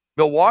deal.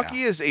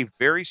 Milwaukee is a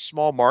very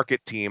small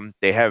market team.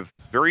 They have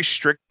very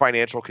strict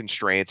financial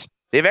constraints.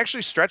 They've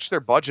actually stretched their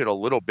budget a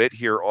little bit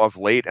here of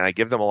late, and I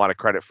give them a lot of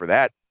credit for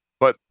that.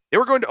 But they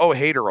were going to owe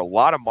Hader a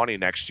lot of money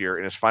next year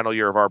in his final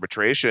year of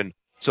arbitration.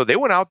 So they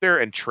went out there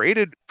and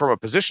traded from a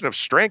position of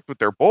strength with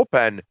their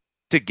bullpen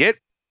to get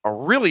a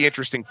really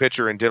interesting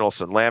pitcher in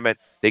Dinelson Lamet.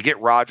 They get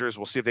Rogers.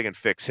 We'll see if they can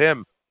fix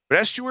him. But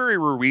Estuary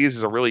Ruiz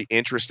is a really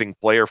interesting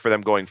player for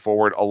them going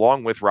forward,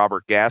 along with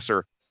Robert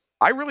Gasser.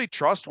 I really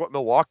trust what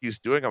Milwaukee's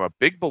doing. I'm a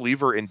big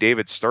believer in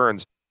David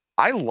Stearns.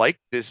 I like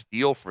this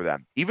deal for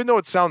them. Even though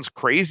it sounds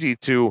crazy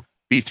to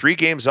be 3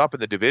 games up in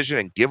the division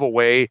and give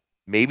away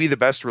maybe the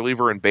best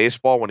reliever in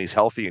baseball when he's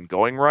healthy and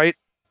going right,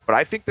 but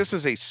I think this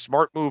is a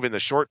smart move in the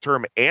short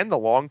term and the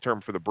long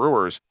term for the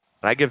Brewers,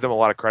 and I give them a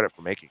lot of credit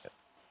for making it.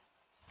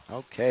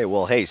 Okay,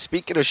 well, hey,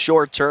 speaking of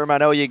short term, I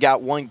know you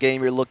got one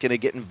game you're looking to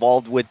get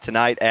involved with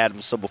tonight,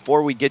 Adam. So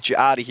before we get you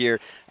out of here,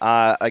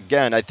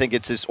 again, I think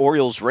it's this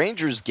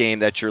Orioles-Rangers game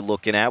that you're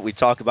looking at. We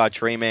talk about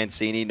Trey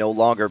Mancini, no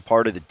longer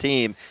part of the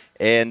team,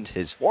 and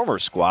his former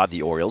squad,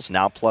 the Orioles,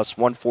 now plus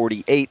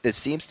 148. This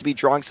seems to be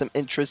drawing some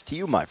interest to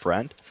you, my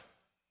friend.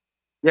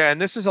 Yeah,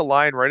 and this is a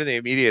line right in the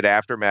immediate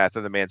aftermath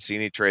of the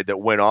Mancini trade that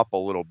went up a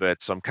little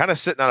bit. So I'm kind of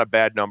sitting on a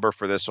bad number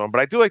for this one.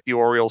 But I do like the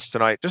Orioles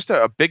tonight. Just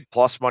a big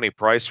plus money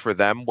price for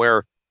them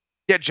where,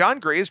 yeah, John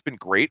Gray's been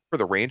great for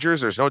the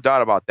Rangers. There's no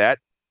doubt about that.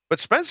 But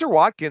Spencer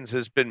Watkins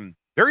has been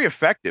very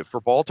effective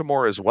for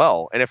Baltimore as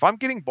well. And if I'm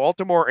getting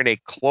Baltimore in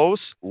a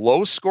close,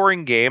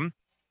 low-scoring game,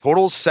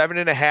 totals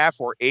 7.5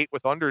 or 8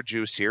 with under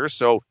juice here.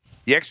 So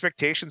the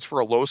expectations for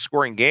a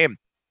low-scoring game,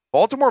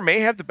 Baltimore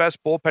may have the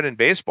best bullpen in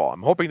baseball.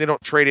 I'm hoping they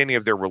don't trade any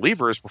of their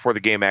relievers before the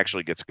game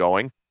actually gets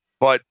going.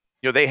 But,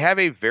 you know, they have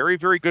a very,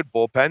 very good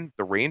bullpen.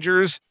 The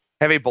Rangers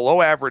have a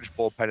below-average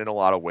bullpen in a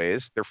lot of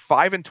ways. They're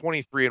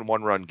 5-23 in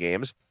one-run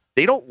games.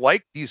 They don't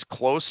like these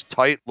close,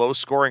 tight,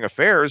 low-scoring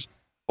affairs.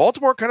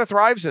 Baltimore kind of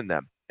thrives in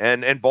them.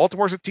 And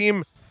Baltimore's a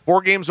team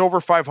 4 games over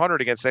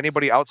 500 against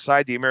anybody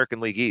outside the American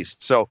League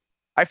East. So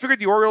I figured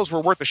the Orioles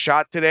were worth a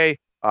shot today.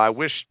 I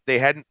wish they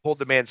hadn't pulled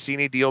the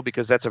Mancini deal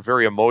because that's a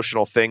very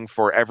emotional thing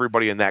for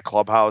everybody in that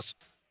clubhouse.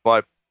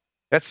 But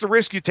that's the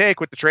risk you take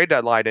with the trade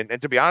deadline.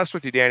 And to be honest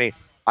with you, Danny,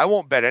 I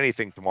won't bet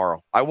anything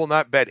tomorrow. I will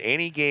not bet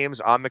any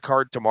games on the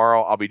card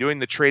tomorrow. I'll be doing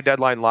the trade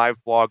deadline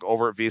live blog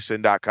over at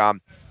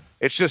vsin.com.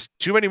 It's just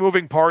too many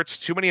moving parts,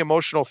 too many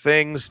emotional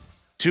things,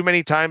 too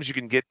many times you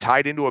can get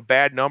tied into a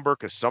bad number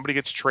because somebody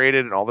gets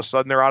traded and all of a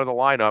sudden they're out of the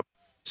lineup.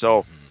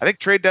 So I think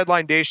trade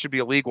deadline day should be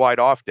a league-wide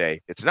off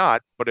day. It's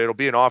not, but it'll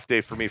be an off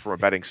day for me from a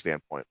betting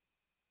standpoint.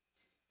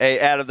 Hey,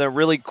 Adam, they're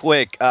really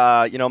quick.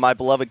 My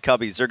beloved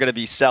Cubbies, they're going to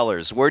be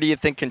sellers. Where do you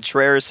think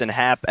Contreras and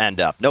Happ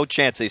end up? No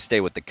chance they stay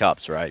with the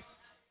Cubs, right?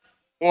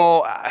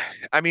 Well,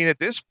 I mean, at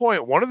this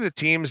point, one of the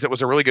teams that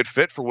was a really good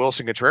fit for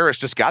Wilson Contreras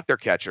just got their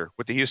catcher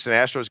with the Houston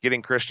Astros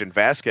getting Christian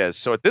Vasquez.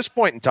 So at this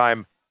point in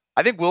time,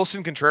 I think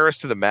Wilson Contreras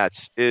to the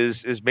Mets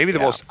is maybe the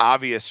most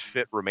obvious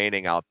fit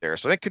remaining out there.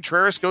 So I think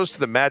Contreras goes to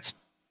the Mets.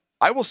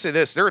 I will say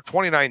this, there are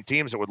 29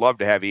 teams that would love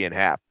to have Ian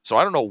Happ. So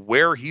I don't know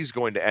where he's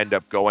going to end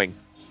up going.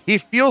 He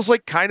feels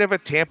like kind of a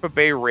Tampa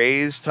Bay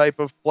Rays type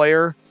of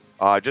player,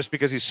 just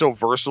because he's so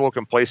versatile,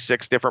 can play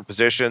 6 different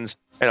positions,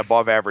 and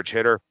above average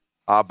hitter.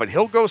 But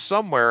he'll go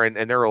somewhere,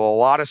 and there are a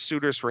lot of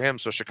suitors for him,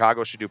 so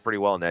Chicago should do pretty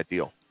well in that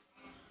deal.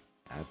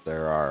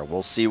 There are.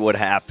 We'll see what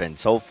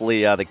happens.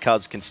 Hopefully the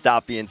Cubs can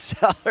stop being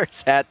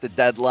sellers at the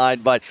deadline,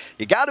 but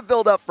you got to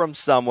build up from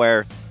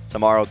somewhere.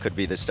 Tomorrow could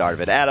be the start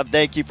of it. Adam,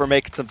 thank you for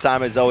making some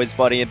time as always,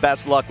 buddy, and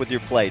best luck with your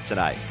play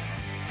tonight.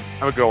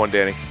 Have a good one,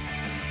 Danny.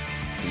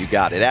 You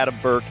got it. Adam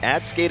Burke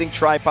at Skating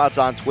Tripods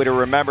on Twitter.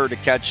 Remember to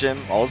catch him,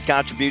 all his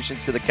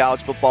contributions to the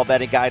College Football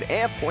Betting Guide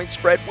and Point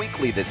Spread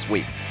Weekly this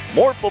week.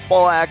 More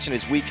football action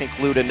as we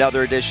conclude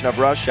another edition of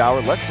Rush Hour.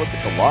 Let's look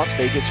at the Las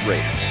Vegas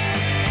Raiders.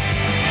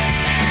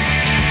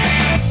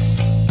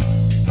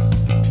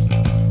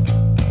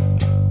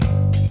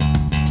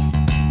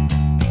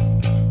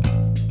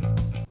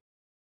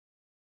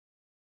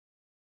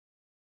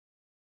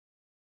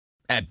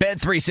 At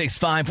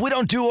Bet365, we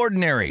don't do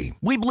ordinary.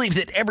 We believe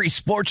that every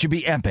sport should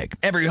be epic.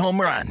 Every home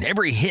run,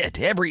 every hit,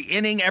 every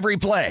inning, every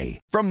play.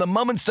 From the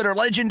moments that are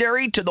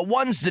legendary to the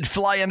ones that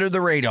fly under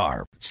the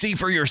radar. See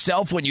for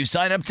yourself when you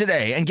sign up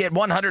today and get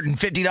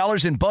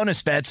 $150 in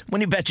bonus bets when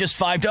you bet just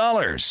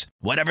 $5.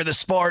 Whatever the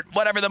sport,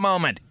 whatever the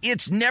moment,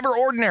 it's never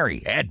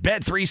ordinary at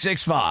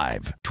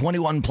Bet365.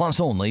 21 plus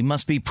only.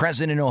 Must be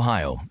present in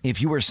Ohio.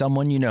 If you or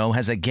someone you know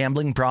has a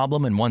gambling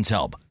problem and wants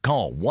help,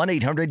 call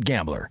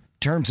 1-800-GAMBLER.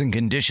 Terms and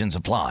conditions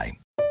apply.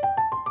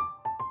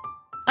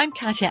 I'm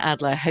Katya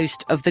Adler,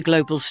 host of The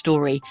Global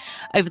Story.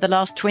 Over the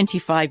last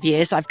 25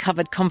 years, I've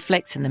covered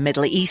conflicts in the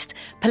Middle East,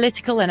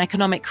 political and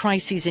economic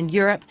crises in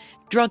Europe,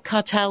 drug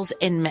cartels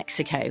in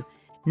Mexico.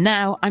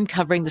 Now I'm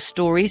covering the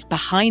stories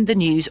behind the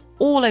news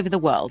all over the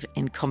world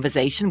in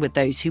conversation with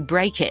those who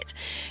break it.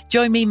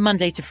 Join me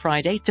Monday to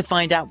Friday to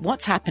find out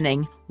what's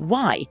happening,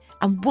 why,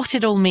 and what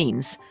it all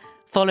means.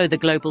 Follow The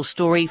Global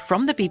Story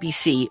from the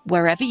BBC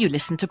wherever you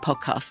listen to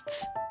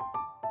podcasts.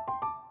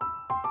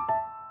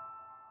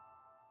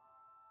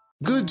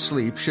 Good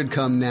sleep should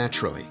come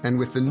naturally, and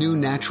with the new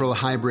Natural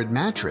Hybrid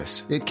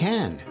mattress, it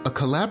can. A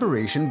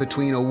collaboration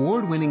between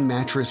award-winning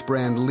mattress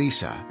brand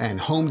Leesa and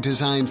home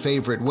design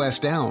favorite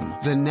West Elm,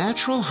 the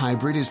Natural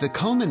Hybrid is the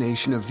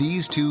culmination of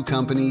these two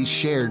companies'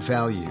 shared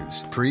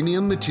values: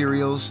 premium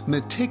materials,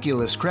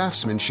 meticulous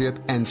craftsmanship,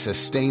 and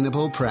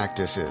sustainable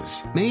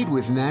practices. Made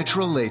with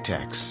natural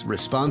latex,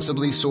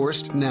 responsibly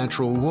sourced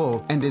natural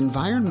wool, and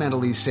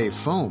environmentally safe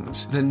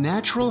foams, the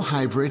Natural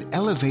Hybrid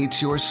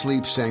elevates your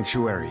sleep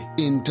sanctuary,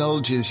 indulges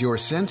your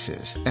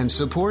senses, and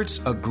supports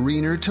a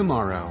greener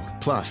tomorrow.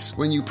 Plus,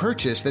 when you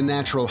purchase the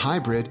Natural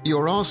Hybrid,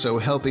 you're also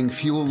helping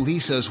fuel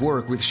Leesa's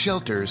work with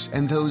shelters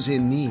and those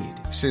in need.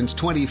 Since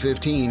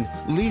 2015,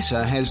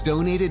 Leesa has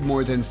donated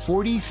more than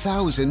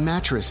 40,000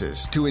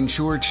 mattresses to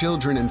ensure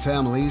children and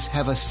families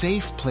have a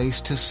safe place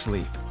to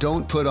sleep.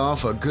 Don't put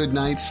off a good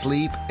night's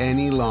sleep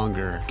any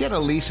longer. Get a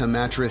Leesa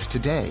mattress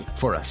today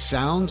for a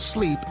sound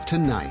sleep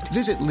tonight.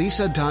 Visit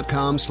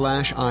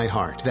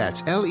leesa.com/iHeart.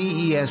 That's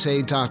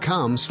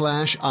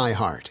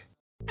LEESA.com/iHeart.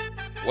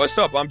 What's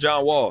up? I'm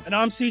John Wall. And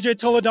I'm CJ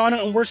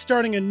Toledano, and we're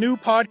starting a new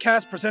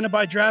podcast presented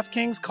by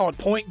DraftKings called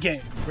Point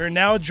Game. We're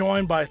now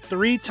joined by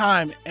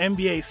three-time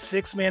NBA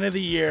Sixth Man of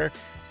the Year,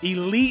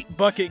 elite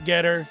bucket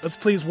getter. Let's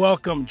please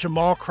welcome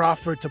Jamal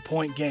Crawford to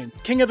Point Game.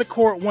 King of the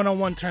Court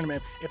one-on-one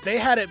tournament. If they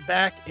had it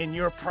back in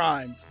your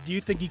prime, do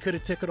you think you could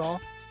have took it all?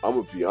 I'm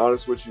going to be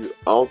honest with you.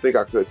 I don't think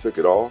I could have took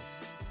it all,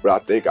 but I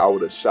think I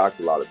would have shocked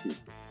a lot of people.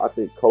 I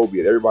think Kobe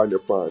and everybody in their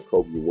prime,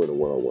 Kobe would win a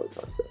one-on-one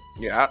contest.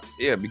 Yeah,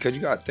 because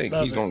you got to think,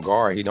 he's going to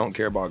guard. He don't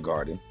care about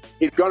guarding.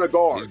 He's going to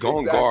guard. He's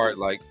going to guard.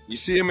 Like, you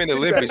see him in the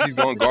Olympics, he's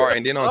going to guard.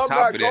 And then on top of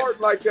that. I'm not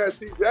guarding like that,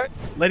 CJ.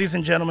 Ladies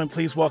and gentlemen,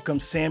 please welcome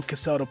Sam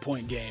Cassell to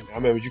Point Game. I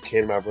remember you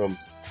came to my room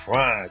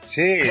crying,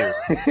 tears.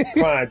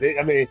 Crying.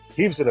 I mean,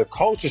 he was in a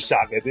culture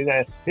shock. And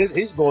then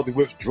he's going through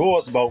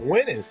withdrawals about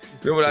winning.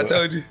 Remember what I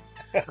told you?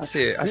 I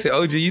said,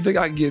 OG, you think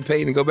I can get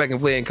paid and go back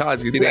and play in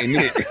college because it ain't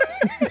it?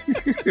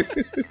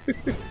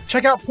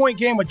 Check out Point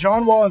Game with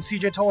John Wall and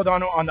CJ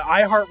Toledano on the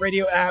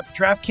iHeartRadio app,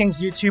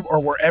 DraftKings YouTube, or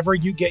wherever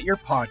you get your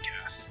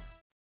podcasts.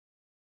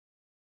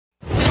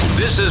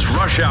 This is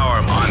Rush Hour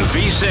on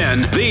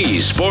VSiN,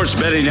 the Sports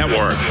Betting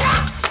Network.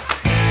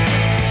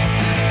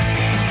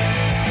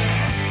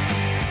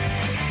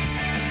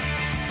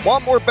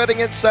 Want more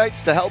betting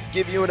insights to help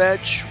give you an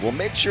edge? Well,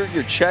 make sure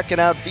you're checking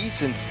out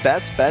VSiN's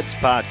Best Bets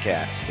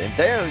podcast. And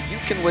there you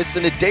can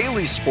listen to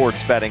daily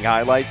sports betting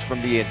highlights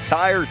from the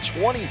entire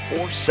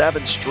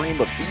 24/7 stream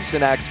of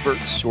VSiN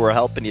experts who are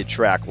helping you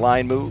track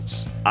line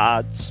moves,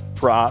 odds,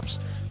 props,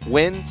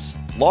 wins,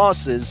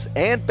 losses,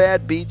 and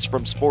bad beats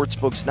from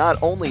sportsbooks not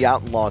only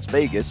out in Las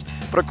Vegas,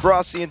 but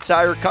across the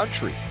entire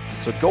country.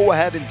 So go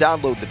ahead and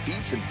download the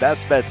VSiN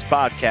Best Bets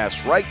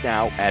podcast right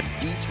now at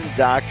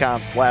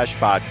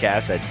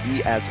VSiN.com/podcast. That's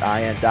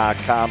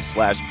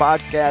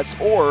VSIN.com/podcast,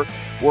 or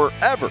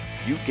wherever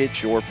you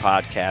get your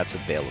podcasts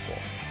available.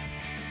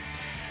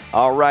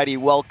 All righty,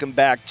 welcome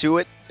back to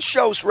it. The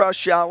show's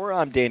Rush Hour.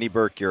 I'm Danny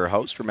Burke, your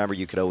host. Remember,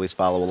 you can always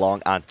follow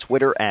along on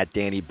Twitter at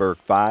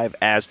DannyBurke5.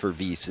 As for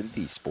VSiN,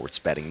 the Sports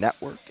Betting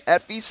Network,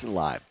 at VSiN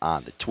Live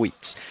on the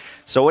tweets.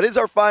 So it is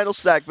our final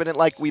segment, and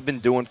like we've been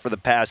doing for the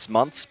past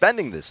month,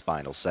 spending this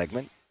final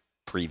segment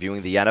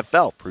previewing the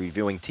NFL,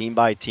 previewing team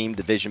by team,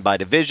 division by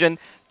division,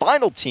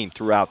 final team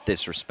throughout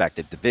this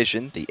respective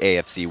division, the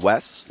AFC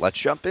West. Let's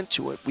jump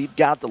into it. We've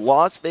got the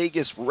Las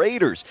Vegas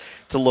Raiders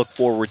to look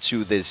forward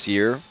to this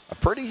year. A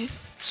pretty,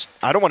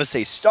 I don't want to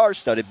say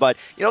star-studded, but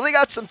they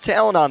got some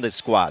talent on this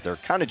squad. They're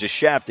kind of just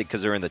shafted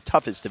because they're in the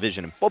toughest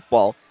division in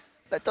football.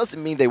 That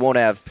doesn't mean they won't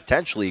have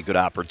potentially a good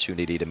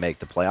opportunity to make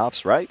the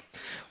playoffs, right?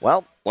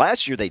 Well,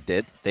 last year they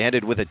did. They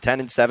ended with a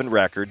 10-7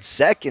 record,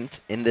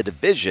 second in the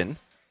division.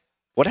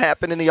 What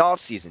happened in the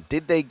offseason?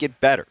 Did they get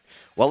better?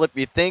 Well, if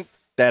you think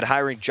that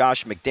hiring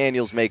Josh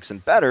McDaniels makes them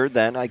better,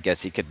 then I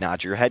guess you could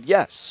nod your head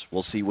yes.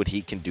 We'll see what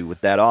he can do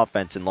with that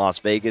offense in Las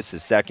Vegas.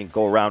 His second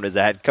go-around as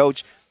a head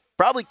coach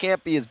probably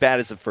can't be as bad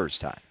as the first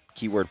time.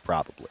 Keyword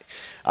probably.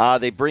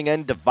 They bring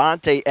in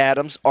Devontae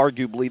Adams,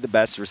 arguably the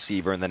best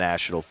receiver in the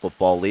National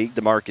Football League.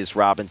 Demarcus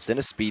Robinson,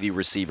 a speedy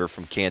receiver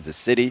from Kansas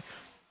City.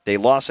 They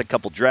lost a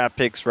couple draft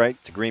picks,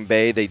 right, to Green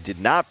Bay. They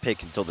did not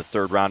pick until the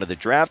third round of the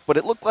draft, but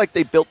it looked like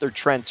they built their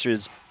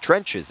trenches,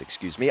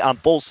 on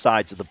both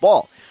sides of the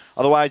ball.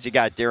 Otherwise, you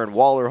got Darren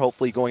Waller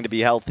hopefully going to be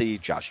healthy,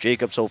 Josh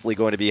Jacobs hopefully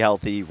going to be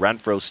healthy,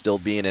 Renfro still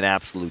being an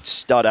absolute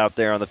stud out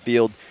there on the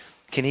field.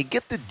 Can he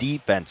get the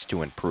defense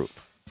to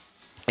improve?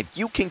 If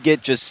you can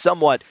get just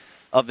somewhat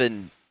of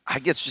an,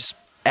 just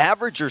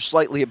average or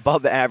slightly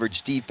above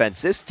average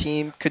defense, this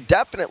team could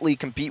definitely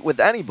compete with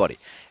anybody.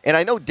 And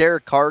I know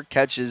Derek Carr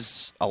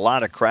catches a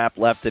lot of crap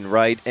left and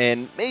right,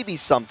 and maybe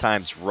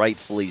sometimes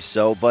rightfully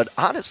so, but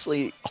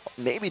honestly,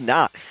 maybe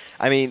not.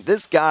 I mean,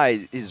 this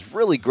guy is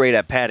really great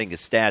at padding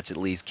his stats at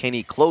least. Can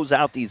he close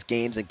out these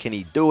games, and can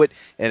he do it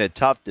in a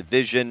tough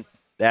division?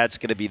 That's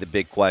going to be the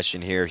big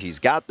question here. He's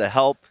got the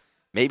help.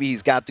 Maybe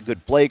he's got the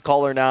good play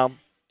caller now.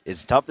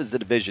 As tough as the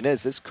division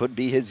is, this could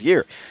be his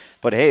year.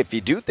 But hey, if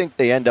you do think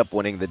they end up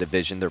winning the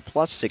division, they're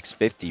plus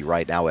 650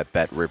 right now at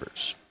Bet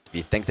Rivers. If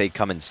you think they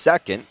come in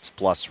second, it's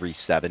plus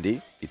 370.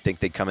 If you think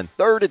they come in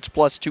third, it's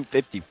plus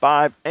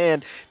 255.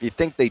 And if you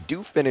think they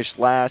do finish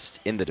last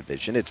in the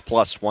division, it's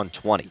plus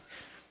 120.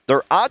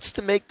 Their odds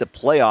to make the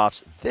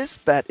playoffs, this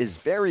bet is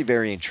very,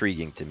 very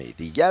intriguing to me.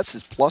 The yes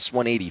is plus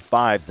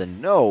 185. The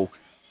no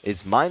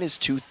is minus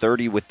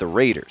 230 with the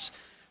Raiders.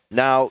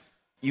 Now,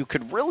 you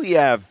could really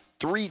have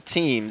three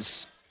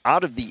teams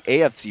out of the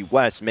AFC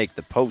West make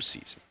the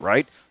postseason,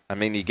 right? I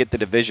mean, you get the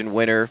division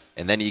winner,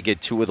 and then you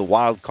get two of the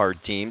wild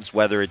card teams,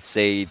 whether it's,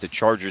 say, the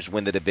Chargers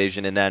win the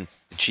division and then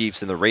the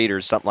Chiefs and the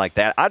Raiders, something like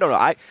that. I don't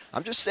know.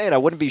 I'm just saying I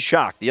wouldn't be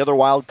shocked. The other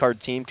wild card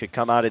team could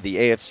come out of the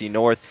AFC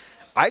North.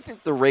 I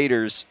think the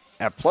Raiders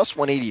at plus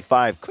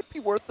 185 could be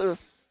worth a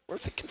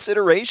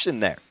consideration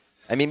there.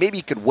 I mean, maybe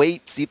you could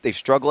wait, see if they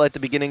struggle at the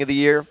beginning of the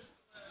year,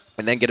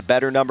 and then get a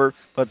better number.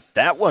 But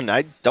that one,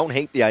 I don't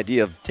hate the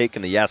idea of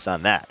taking the yes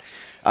on that.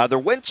 Their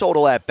win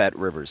total at Bet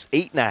Rivers,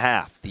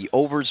 8.5. The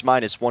over's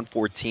minus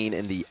 114,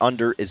 and the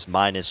under is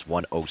minus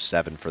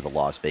 107 for the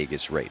Las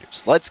Vegas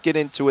Raiders. Let's get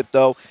into it,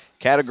 though,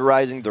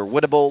 categorizing their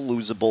winnable,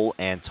 losable,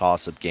 and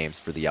toss-up games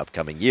for the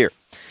upcoming year.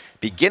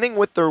 Beginning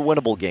with their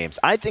winnable games,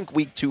 I think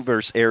Week 2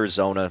 versus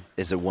Arizona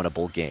is a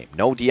winnable game.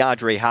 No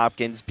DeAndre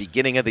Hopkins.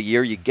 Beginning of the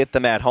year, you get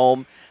them at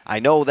home. I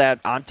know that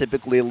I'm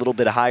typically a little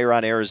bit higher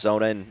on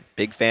Arizona and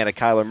big fan of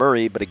Kyler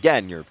Murray, but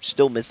again, you're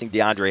still missing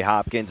DeAndre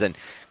Hopkins, and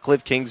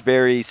Cliff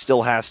Kingsbury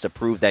still has to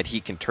prove that he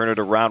can turn it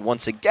around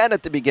once again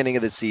at the beginning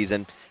of the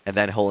season, and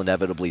then he'll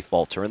inevitably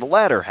falter in the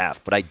latter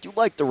half. But I do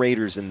like the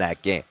Raiders in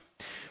that game.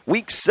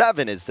 Week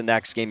 7 is the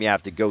next game you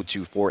have to go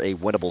to for a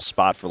winnable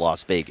spot for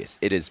Las Vegas.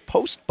 It is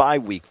post-bye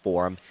week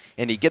for them,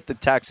 and you get the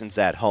Texans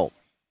at home.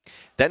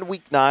 Then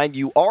Week 9,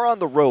 you are on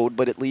the road,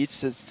 but at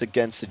least it's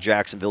against the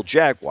Jacksonville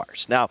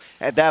Jaguars. Now,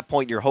 at that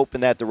point, you're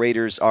hoping that the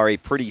Raiders are a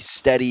pretty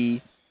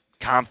steady,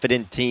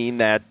 confident team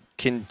that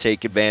can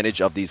take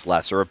advantage of these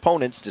lesser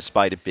opponents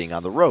despite it being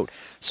on the road.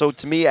 So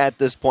to me, at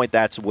this point,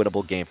 that's a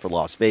winnable game for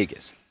Las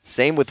Vegas.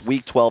 Same with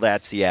Week 12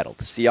 at Seattle.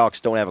 The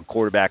Seahawks don't have a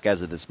quarterback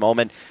as of this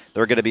moment.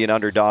 They're going to be an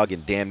underdog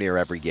in damn near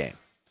every game.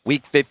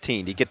 Week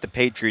 15, you get the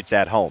Patriots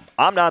at home.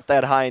 I'm not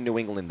that high in New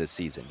England this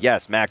season.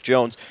 Yes, Mac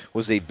Jones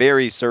was a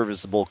very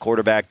serviceable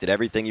quarterback, did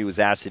everything he was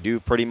asked to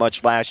do pretty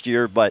much last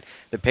year, but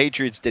the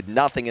Patriots did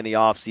nothing in the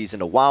offseason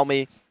to wow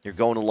me. You're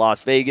going to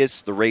Las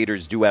Vegas. The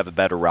Raiders do have a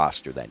better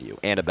roster than you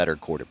and a better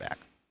quarterback.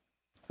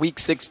 Week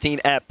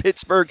 16 at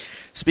Pittsburgh.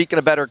 Speaking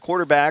of better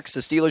quarterbacks, the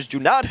Steelers do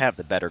not have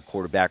the better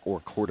quarterback or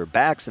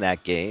quarterbacks in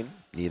that game.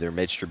 Neither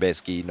Mitch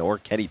Trubisky nor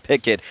Kenny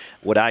Pickett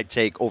would I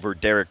take over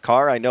Derek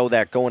Carr. I know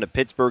that going to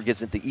Pittsburgh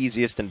isn't the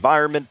easiest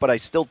environment, but I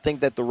still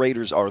think that the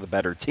Raiders are the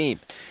better team.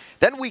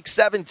 Then Week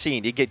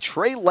 17, you get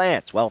Trey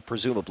Lance, well,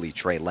 presumably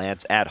Trey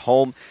Lance, at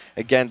home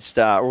against,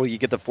 or you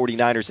get the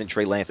 49ers and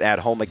Trey Lance at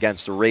home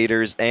against the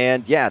Raiders.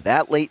 And, yeah,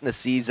 that late in the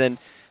season,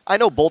 I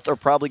know both are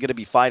probably going to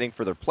be fighting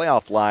for their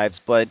playoff lives,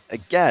 but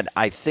again,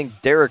 I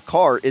think Derek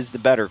Carr is the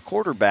better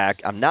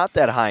quarterback. I'm not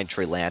that high in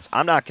Trey Lance.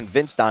 I'm not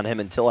convinced on him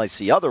until I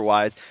see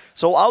otherwise,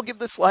 so I'll give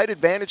the slight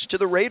advantage to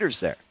the Raiders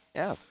there.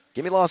 Yeah,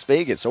 give me Las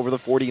Vegas over the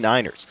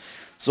 49ers.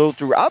 So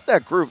throughout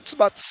that group, it's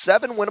about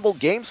 7 winnable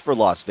games for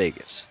Las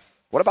Vegas.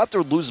 What about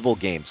their losable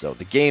games, though?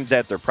 The games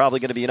that they're probably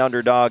going to be an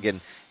underdog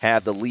and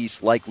have the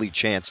least likely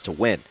chance to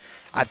win.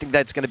 I think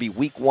that's going to be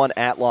Week 1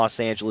 at Los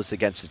Angeles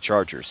against the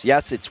Chargers.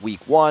 Yes, it's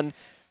Week 1.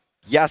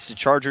 Yes, the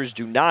Chargers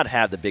do not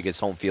have the biggest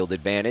home field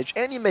advantage,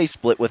 and you may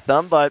split with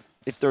them, but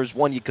if there's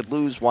one you could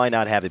lose, why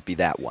not have it be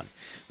that one?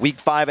 Week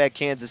 5 at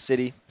Kansas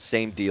City,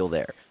 same deal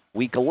there.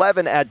 Week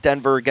 11 at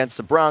Denver against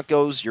the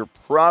Broncos,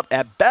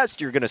 at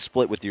best, you're going to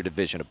split with your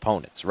division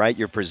opponents, right?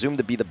 You're presumed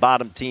to be the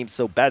bottom team,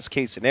 so best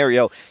case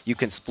scenario, you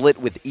can split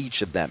with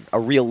each of them, a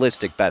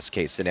realistic best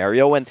case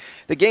scenario, and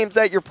the games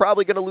that you're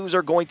probably going to lose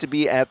are going to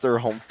be at their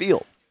home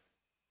field.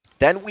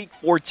 Then Week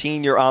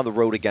 14, you're on the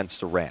road against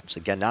the Rams.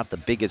 Again, not the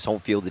biggest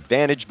home field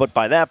advantage, but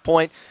by that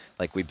point,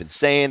 Like we've been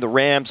saying, the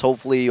Rams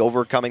hopefully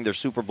overcoming their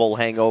Super Bowl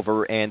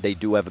hangover, and they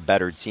do have a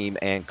better team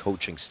and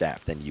coaching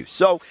staff than you.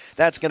 So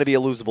that's going to be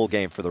a losable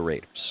game for the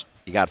Raiders.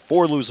 You got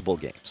 4 losable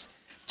games.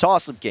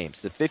 Toss-up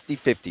games, the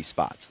 50-50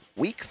 spots.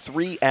 Week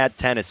 3 at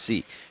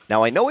Tennessee.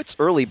 Now, I know it's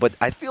early, but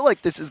I feel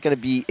like this is going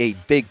to be a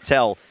big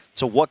tell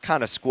to what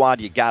kind of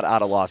squad you got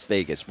out of Las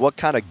Vegas, what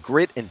kind of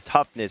grit and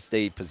toughness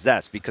they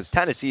possess, because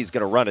Tennessee is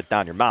going to run it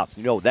down your mouth.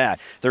 You know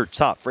that. They're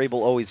tough.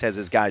 Vrabel always has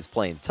his guys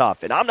playing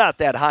tough, and I'm not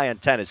that high on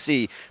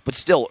Tennessee, but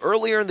still,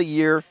 earlier in the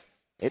year,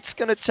 it's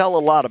going to tell a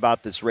lot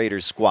about this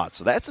Raiders squad,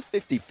 so that's a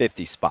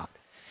 50-50 spot.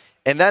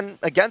 And then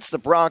against the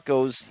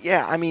Broncos,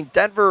 yeah, I mean,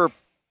 Denver,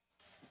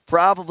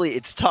 probably,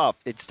 it's tough.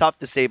 It's tough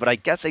to say, but I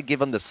guess I'd give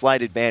them the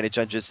slight advantage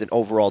on just an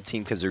overall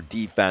team because their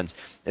defense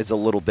is a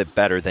little bit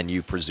better than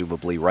you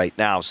presumably right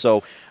now.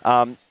 So,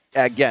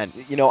 again,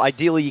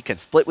 ideally you can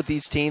split with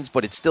these teams,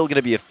 but it's still going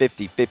to be a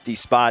 50-50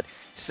 spot.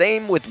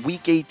 Same with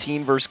Week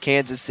 18 versus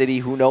Kansas City.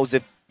 Who knows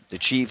if the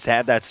Chiefs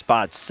had that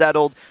spot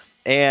settled.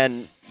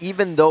 And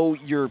even though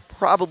you're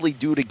probably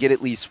due to get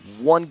at least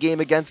one game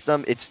against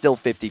them, it's still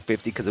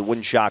 50-50 because it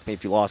wouldn't shock me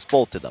if you lost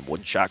both to them.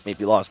 Wouldn't shock me if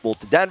you lost both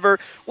to Denver.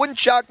 Wouldn't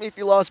shock me if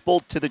you lost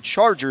both to the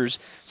Chargers.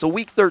 So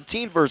Week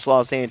 13 versus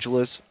Los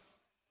Angeles,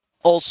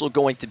 also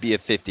going to be a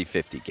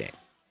 50-50 game.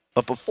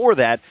 But before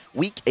that,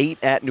 Week 8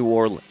 at New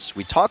Orleans.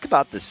 We talk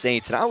about the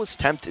Saints, and I was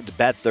tempted to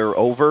bet they're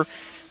over.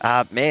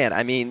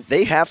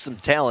 They have some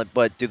talent,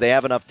 but do they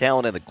have enough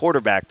talent in the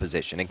quarterback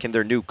position? And can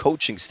their new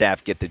coaching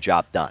staff get the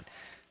job done?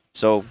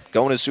 So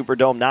going to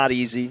Superdome, not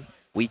easy.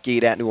 Week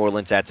 8 at New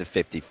Orleans, that's a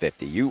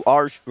 50-50.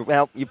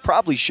 You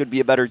probably should be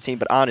a better team,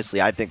 but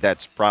honestly, I think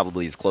that's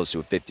probably as close to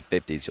a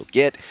 50-50 as you'll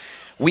get.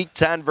 Week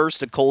 10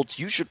 versus the Colts,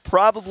 you should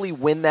probably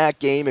win that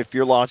game if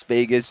you're Las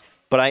Vegas,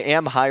 but I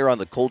am higher on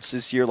the Colts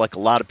this year like a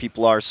lot of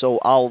people are, so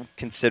I'll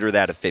consider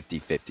that a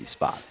 50-50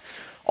 spot.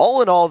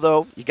 All in all,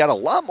 though, you got a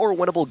lot more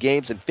winnable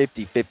games and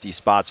 50-50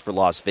 spots for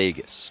Las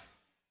Vegas.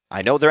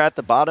 I know they're at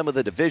the bottom of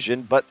the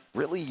division, but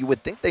really you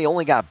would think they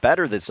only got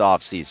better this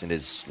offseason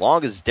as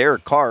long as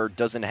Derek Carr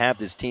doesn't have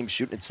this team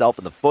shooting itself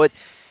in the foot,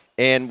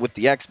 and with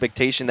the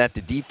expectation that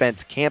the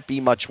defense can't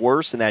be much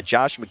worse and that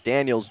Josh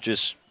McDaniels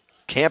just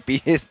can't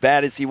be as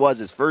bad as he was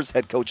his first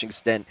head coaching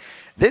stint,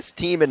 this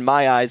team in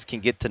my eyes can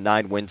get to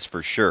 9 wins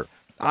for sure.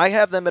 I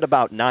have them at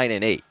about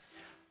 9-8.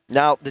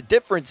 Now, the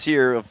difference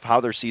here of how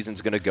their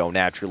season's going to go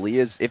naturally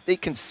is if they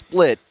can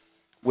split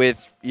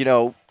with,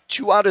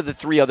 2 out of the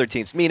 3 other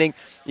teams, meaning,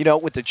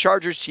 with the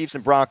Chargers, Chiefs,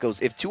 and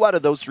Broncos, if 2 out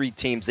of those 3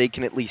 teams, they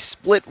can at least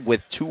split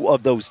with 2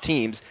 of those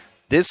teams,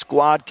 this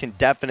squad can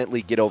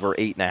definitely get over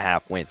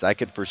 8.5 wins. I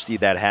could foresee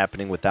that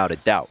happening without a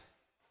doubt.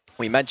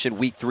 We mentioned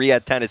Week 3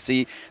 at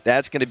Tennessee.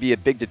 That's going to be a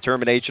big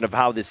determination of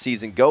how this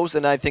season goes,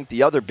 and I think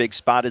the other big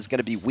spot is going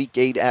to be Week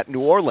 8 at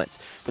New Orleans.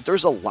 But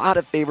there's a lot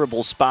of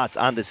favorable spots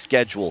on the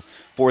schedule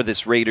for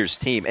this Raiders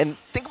team. And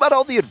think about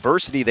all the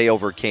adversity they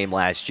overcame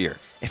last year.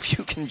 If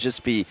you can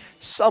just be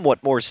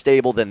somewhat more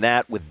stable than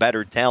that with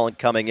better talent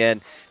coming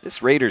in,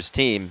 this Raiders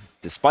team,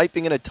 despite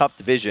being in a tough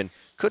division,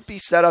 could be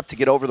set up to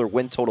get over their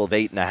win total of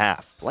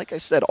 8.5. Like I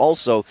said,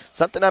 also,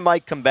 something I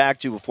might come back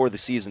to before the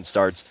season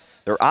starts,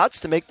 their odds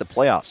to make the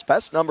playoffs.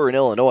 Best number in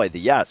Illinois, the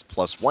Yes,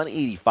 plus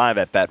 185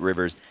 at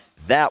BetRivers.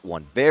 That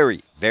one,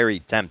 very, very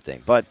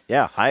tempting. But,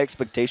 yeah, high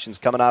expectations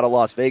coming out of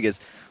Las Vegas.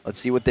 Let's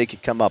see what they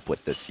could come up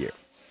with this year.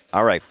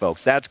 All right,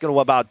 folks, that's going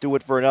to about do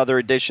it for another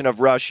edition of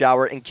Rush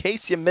Hour. In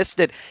case you missed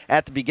it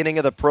at the beginning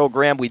of the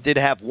program, we did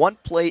have one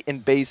play in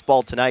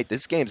baseball tonight.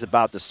 This game's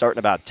about to start in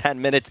about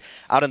 10 minutes.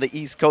 Out on the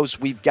East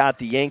Coast, we've got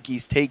the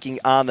Yankees taking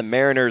on the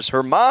Mariners.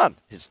 Herman,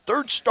 his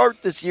 3rd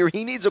start this year.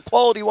 He needs a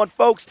quality one,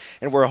 folks,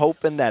 and we're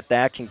hoping that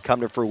can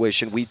come to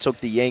fruition. We took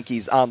the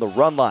Yankees on the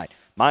run line,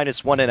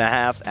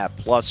 -1.5 at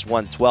plus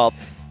 112.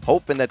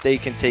 Hoping that they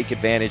can take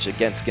advantage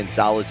against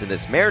Gonzalez and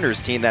this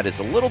Mariners team that is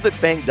a little bit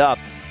banged up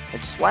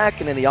and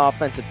slacking in the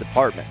offensive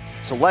department.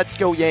 So let's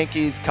go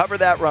Yankees. Cover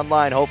that run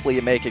line. Hopefully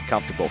you make it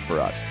comfortable for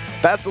us.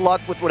 Best of luck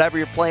with whatever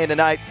you're playing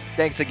tonight.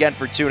 Thanks again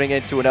for tuning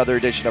in to another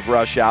edition of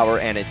Rush Hour.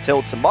 And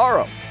until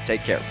tomorrow,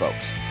 take care,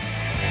 folks.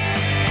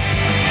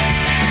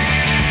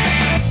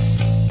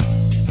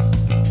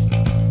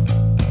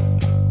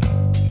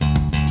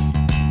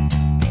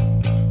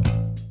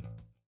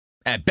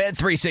 At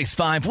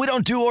Bet365, we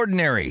don't do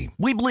ordinary.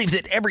 We believe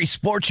that every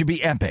sport should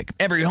be epic.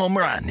 Every home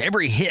run,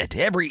 every hit,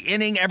 every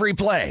inning, every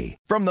play.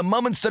 From the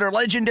moments that are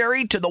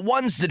legendary to the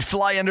ones that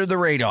fly under the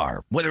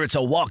radar. Whether it's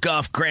a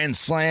walk-off grand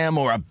slam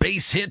or a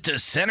base hit to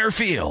center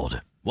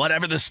field.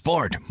 Whatever the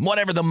sport,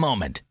 whatever the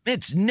moment.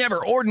 It's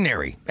never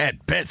ordinary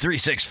at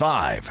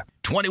Bet365.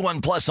 21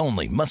 plus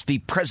only. Must be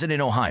present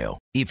in Ohio.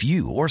 If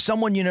you or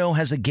someone you know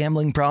has a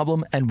gambling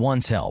problem and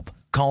wants help,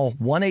 call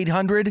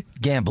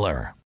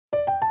 1-800-GAMBLER.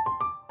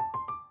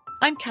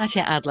 I'm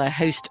Katya Adler,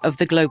 host of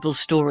The Global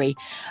Story.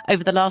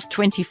 Over the last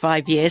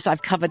 25 years,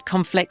 I've covered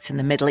conflicts in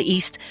the Middle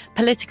East,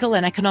 political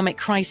and economic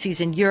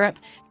crises in Europe,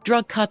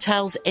 drug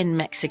cartels in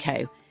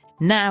Mexico.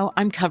 Now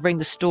I'm covering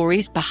the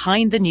stories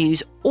behind the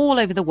news all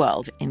over the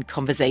world in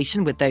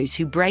conversation with those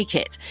who break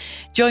it.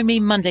 Join me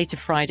Monday to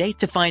Friday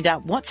to find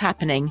out what's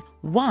happening,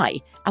 why,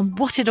 and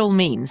what it all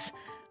means.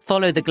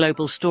 Follow The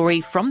Global Story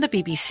from the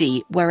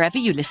BBC wherever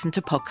you listen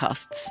to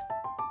podcasts.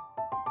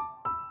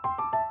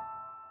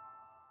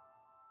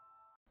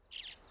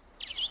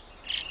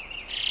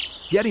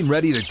 Getting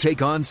ready to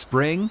take on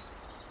spring?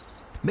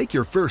 Make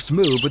your first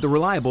move with the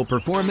reliable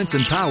performance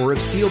and power of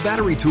Steel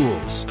battery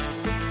tools.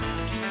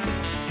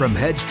 From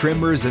hedge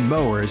trimmers and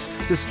mowers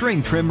to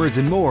string trimmers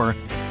and more,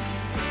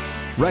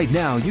 right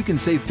now you can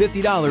save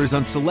 $50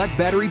 on select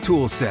battery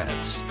tool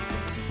sets.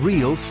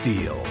 Real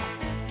Steel.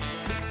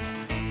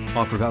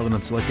 Offer valid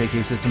on select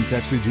AK system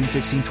sets through June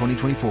 16,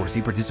 2024.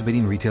 See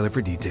participating retailer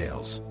for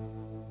details.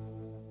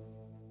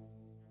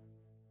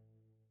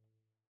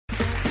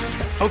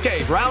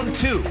 Okay, round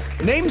two.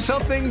 Name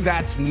something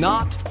that's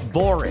not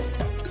boring.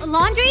 A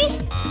laundry?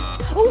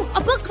 Ooh, a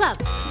book club.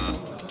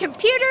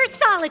 Computer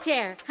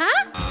solitaire,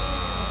 huh?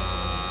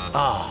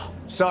 Ah,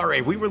 oh,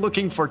 sorry, we were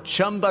looking for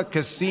Chumba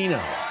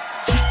Casino.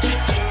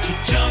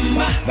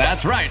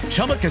 That's right,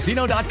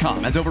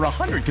 ChumbaCasino.com has over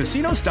 100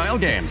 casino-style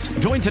games.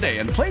 Join today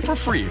and play for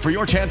free for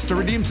your chance to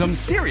redeem some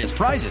serious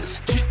prizes.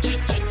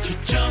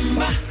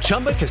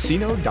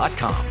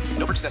 ChumbaCasino.com.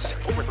 No purchase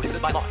necessary. Void where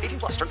prohibited by law. 18+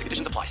 terms and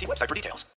conditions apply. See website for details.